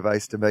Ricky Gervais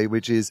to me,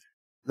 which is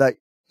like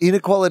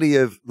inequality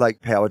of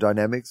like power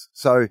dynamics.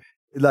 So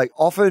like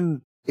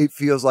often it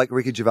feels like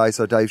Ricky Gervais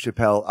or Dave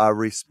Chappelle are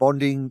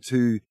responding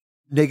to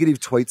negative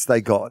tweets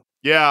they got.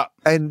 Yeah.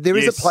 And there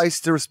is a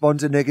place to respond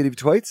to negative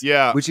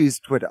tweets, which is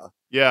Twitter.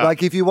 Yeah.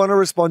 Like if you want to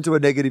respond to a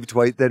negative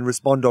tweet, then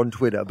respond on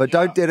Twitter. But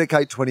don't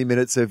dedicate 20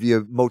 minutes of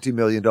your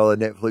multi-million-dollar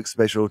Netflix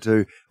special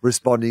to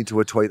responding to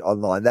a tweet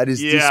online. That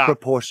is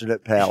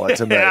disproportionate power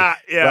to me.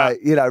 Like,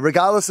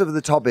 regardless of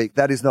the topic,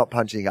 that is not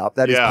punching up.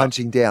 That is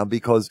punching down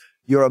because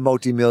you're a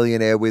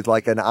multi-millionaire with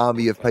like an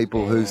army of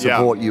people who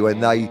support you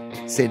and they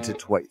sent a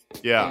tweet.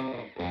 Yeah.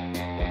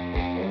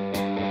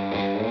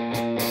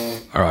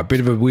 All right, bit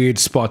of a weird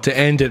spot to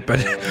end it, but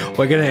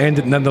we're going to end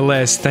it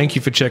nonetheless. Thank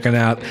you for checking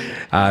out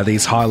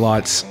these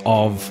highlights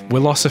of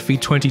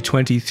WILOSOPHY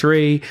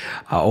 2023.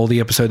 All the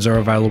episodes are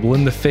available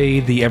in the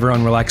feed, the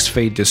Everyone Relax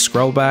feed. Just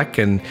scroll back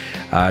and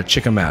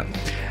check them out.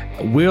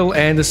 Will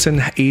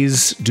Anderson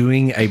is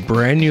doing a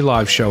brand new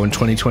live show in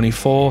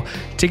 2024.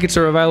 Tickets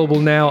are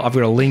available now. I've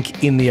got a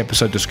link in the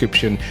episode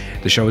description.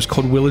 The show is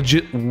called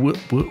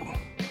Legitimate.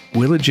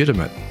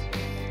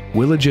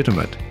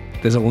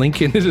 There's a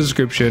link in the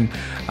description.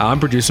 I'm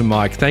producer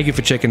Mike. Thank you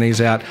for checking these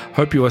out.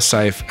 Hope you are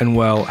safe and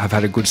well. Have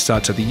had a good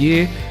start to the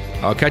year.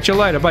 I'll catch you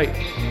later. Bye.